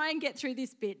will try and get through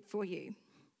this bit for you.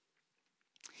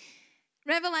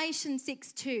 Revelation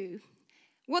 6:2.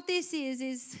 What this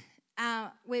is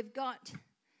we've got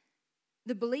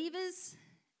the believers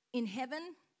in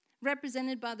heaven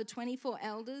represented by the 24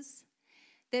 elders.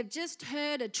 They've just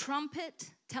heard a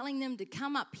trumpet telling them to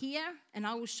come up here, and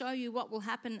I will show you what will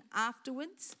happen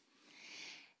afterwards.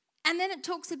 And then it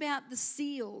talks about the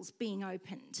seals being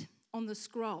opened on the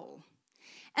scroll.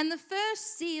 And the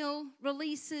first seal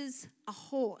releases a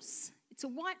horse. It's a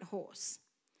white horse.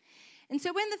 And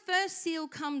so when the first seal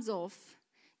comes off,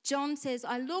 John says,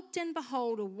 "I looked and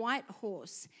behold a white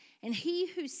horse, and he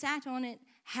who sat on it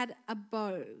had a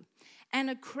bow,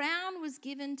 and a crown was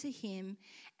given to him,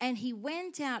 and he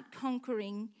went out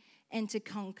conquering and to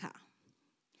conquer."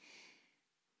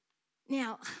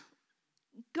 Now,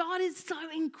 God is so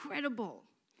incredible.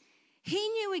 He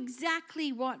knew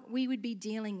exactly what we would be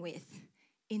dealing with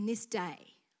in this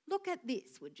day. Look at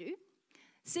this, would you?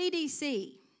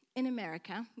 CDC in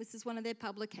America, this is one of their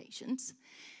publications,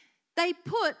 they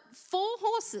put 4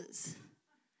 horses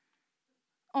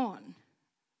on,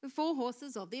 the 4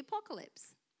 horses of the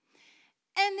apocalypse.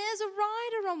 And there's a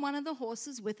rider on one of the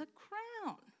horses with a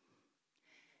crown.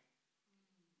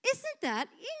 Isn't that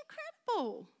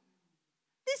incredible?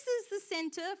 This is the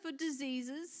Center for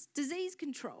Disease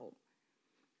Control.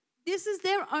 This is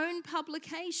their own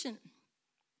publication.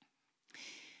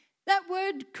 That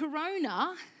word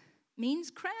corona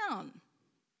means crown.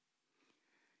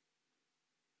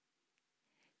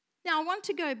 Now, I want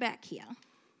to go back here.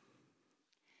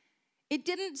 It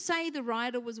didn't say the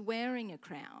rider was wearing a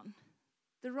crown.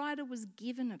 The rider was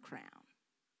given a crown.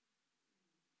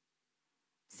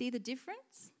 See the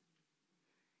difference?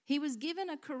 He was given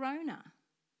a corona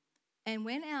and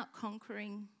went out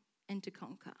conquering and to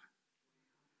conquer.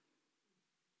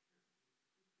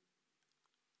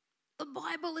 The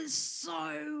Bible is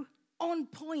so on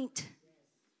point.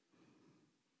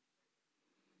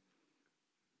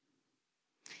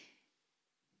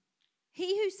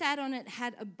 He who sat on it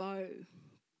had a bow.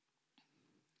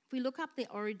 If we look up the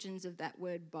origins of that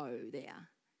word bow there,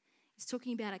 it's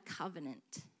talking about a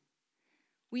covenant.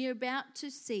 We are about to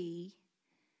see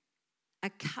a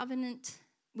covenant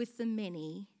with the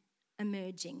many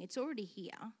emerging. It's already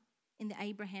here in the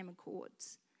Abraham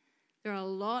Accords. There are a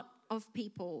lot of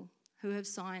people who have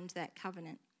signed that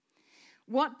covenant.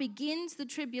 What begins the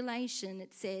tribulation,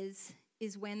 it says,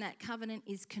 is when that covenant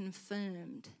is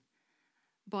confirmed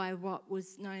by what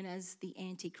was known as the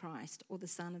Antichrist or the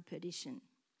son of perdition.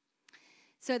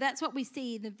 So that's what we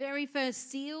see in the very first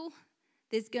seal.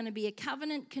 There's going to be a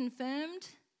covenant confirmed.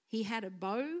 He had a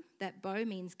bow. That bow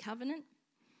means covenant.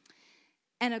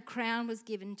 And a crown was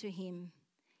given to him.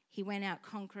 He went out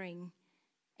conquering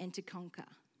and to conquer.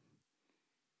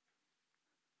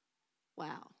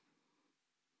 Wow.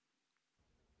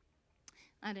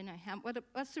 I don't know.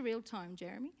 What's the real time,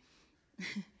 Jeremy?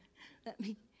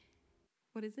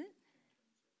 What is it?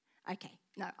 Okay,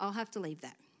 no, I'll have to leave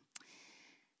that.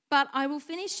 But I will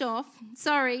finish off.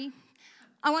 Sorry.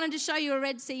 I wanted to show you a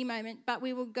Red Sea moment, but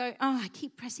we will go. Oh, I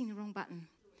keep pressing the wrong button.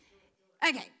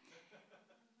 Okay.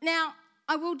 Now,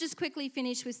 I will just quickly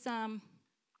finish with Psalm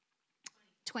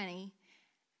 20,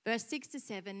 verse 6 to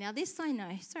 7. Now, this I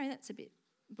know. Sorry, that's a bit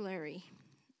blurry.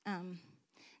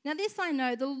 Now, this I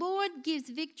know. The Lord gives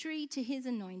victory to his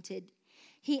anointed.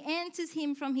 He answers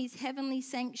him from his heavenly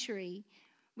sanctuary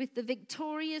with the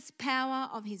victorious power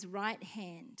of his right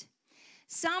hand.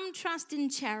 Some trust in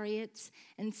chariots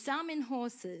and some in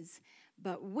horses,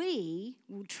 but we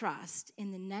will trust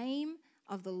in the name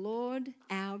of the Lord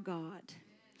our God.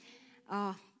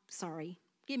 Oh, sorry.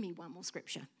 Give me one more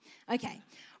scripture. Okay.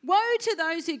 Woe to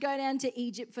those who go down to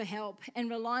Egypt for help and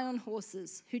rely on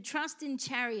horses, who trust in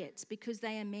chariots because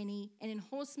they are many, and in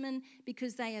horsemen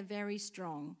because they are very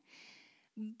strong,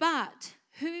 but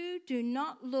who do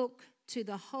not look to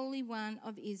the Holy One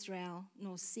of Israel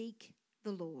nor seek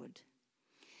the Lord.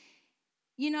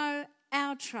 You know,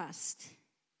 our trust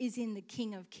is in the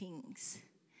King of Kings.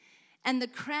 And the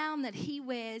crown that he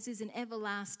wears is an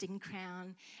everlasting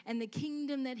crown. And the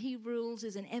kingdom that he rules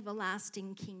is an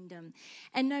everlasting kingdom.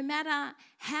 And no matter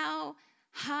how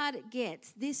hard it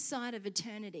gets this side of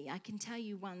eternity, I can tell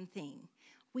you one thing.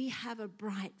 We have a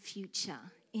bright future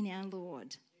in our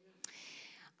Lord.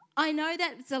 I know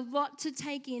that's a lot to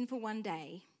take in for one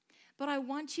day, but I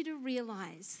want you to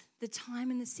realize the time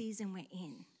and the season we're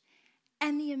in.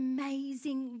 And the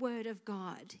amazing word of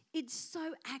God. It's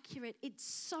so accurate. It's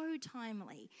so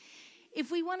timely. If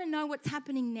we want to know what's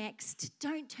happening next,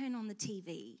 don't turn on the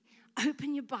TV.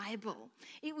 Open your Bible.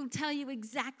 It will tell you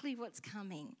exactly what's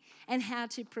coming and how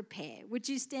to prepare. Would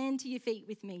you stand to your feet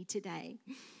with me today?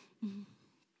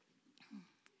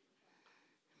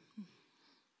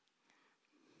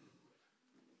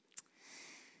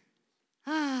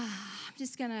 I'm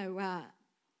just going to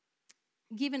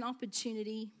give an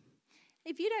opportunity.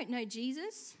 If you don't know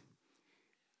Jesus,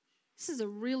 this is a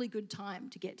really good time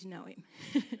to get to know him.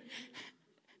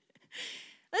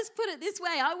 Let's put it this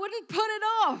way, I wouldn't put it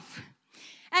off.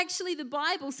 Actually, the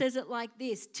Bible says it like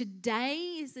this: today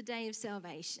is the day of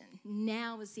salvation.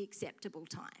 Now is the acceptable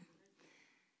time.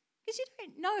 Because you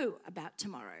don't know about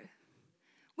tomorrow.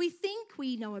 We think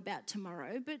we know about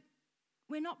tomorrow, but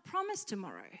we're not promised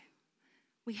tomorrow.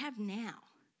 We have now.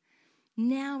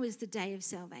 Now is the day of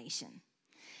salvation.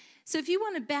 So if you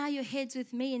want to bow your heads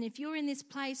with me, and if you're in this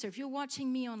place or if you're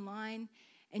watching me online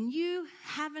and you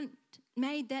haven't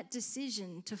made that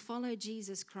decision to follow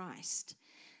Jesus Christ,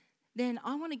 then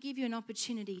I want to give you an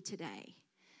opportunity today.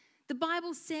 The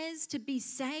Bible says to be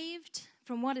saved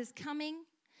from what is coming,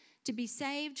 to be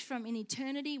saved from an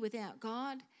eternity without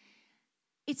God.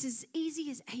 It's as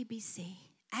easy as ABC.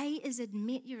 A is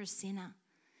admit you're a sinner.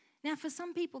 Now, for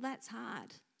some people, that's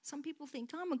hard. Some people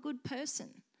think, I'm a good person.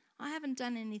 I haven't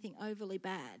done anything overly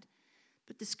bad.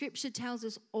 But the scripture tells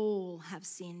us all have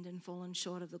sinned and fallen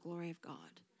short of the glory of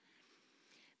God.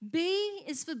 B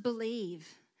is for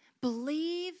believe.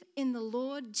 Believe in the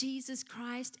Lord Jesus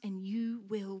Christ and you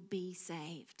will be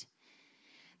saved.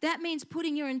 That means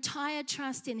putting your entire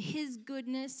trust in his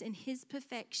goodness and his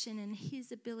perfection and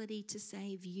his ability to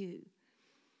save you.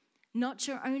 Not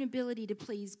your own ability to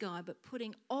please God, but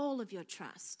putting all of your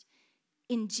trust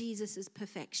in Jesus'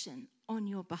 perfection on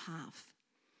your behalf.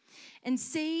 And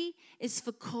C is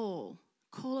for call.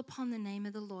 Call upon the name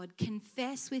of the Lord.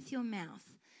 Confess with your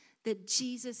mouth that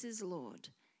Jesus is Lord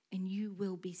and you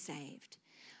will be saved.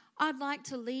 I'd like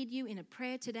to lead you in a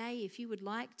prayer today if you would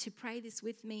like to pray this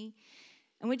with me.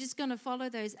 And we're just going to follow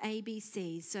those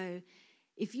ABCs. So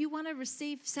if you want to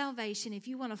receive salvation, if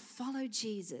you want to follow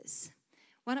Jesus,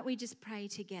 why don't we just pray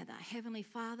together? Heavenly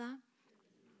Father,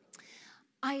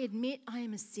 I admit I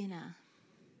am a sinner.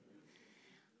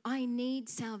 I need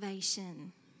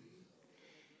salvation.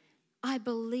 I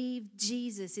believe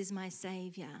Jesus is my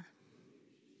Savior.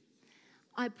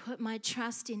 I put my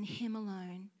trust in Him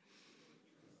alone.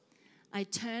 I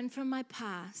turn from my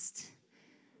past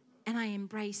and I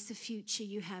embrace the future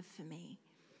you have for me.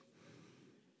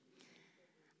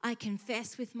 I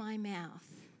confess with my mouth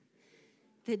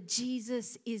that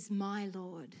Jesus is my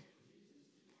Lord.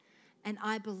 And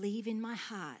I believe in my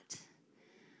heart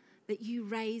that you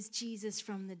raised Jesus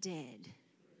from the dead.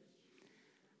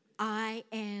 I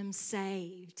am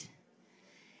saved.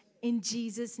 In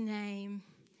Jesus' name,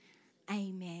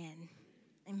 amen.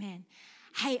 Amen.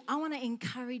 Hey, I want to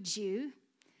encourage you.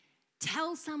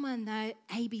 Tell someone the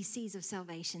ABCs of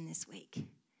salvation this week.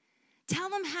 Tell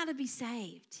them how to be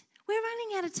saved. We're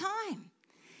running out of time.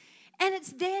 And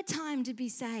it's their time to be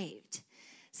saved.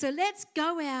 So let's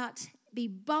go out, be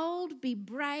bold, be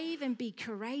brave, and be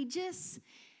courageous.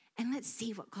 And let's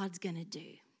see what God's going to do.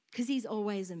 Because He's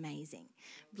always amazing.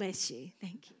 Bless you.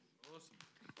 Thank you. Awesome.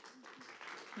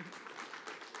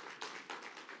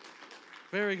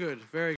 Very good. Very good.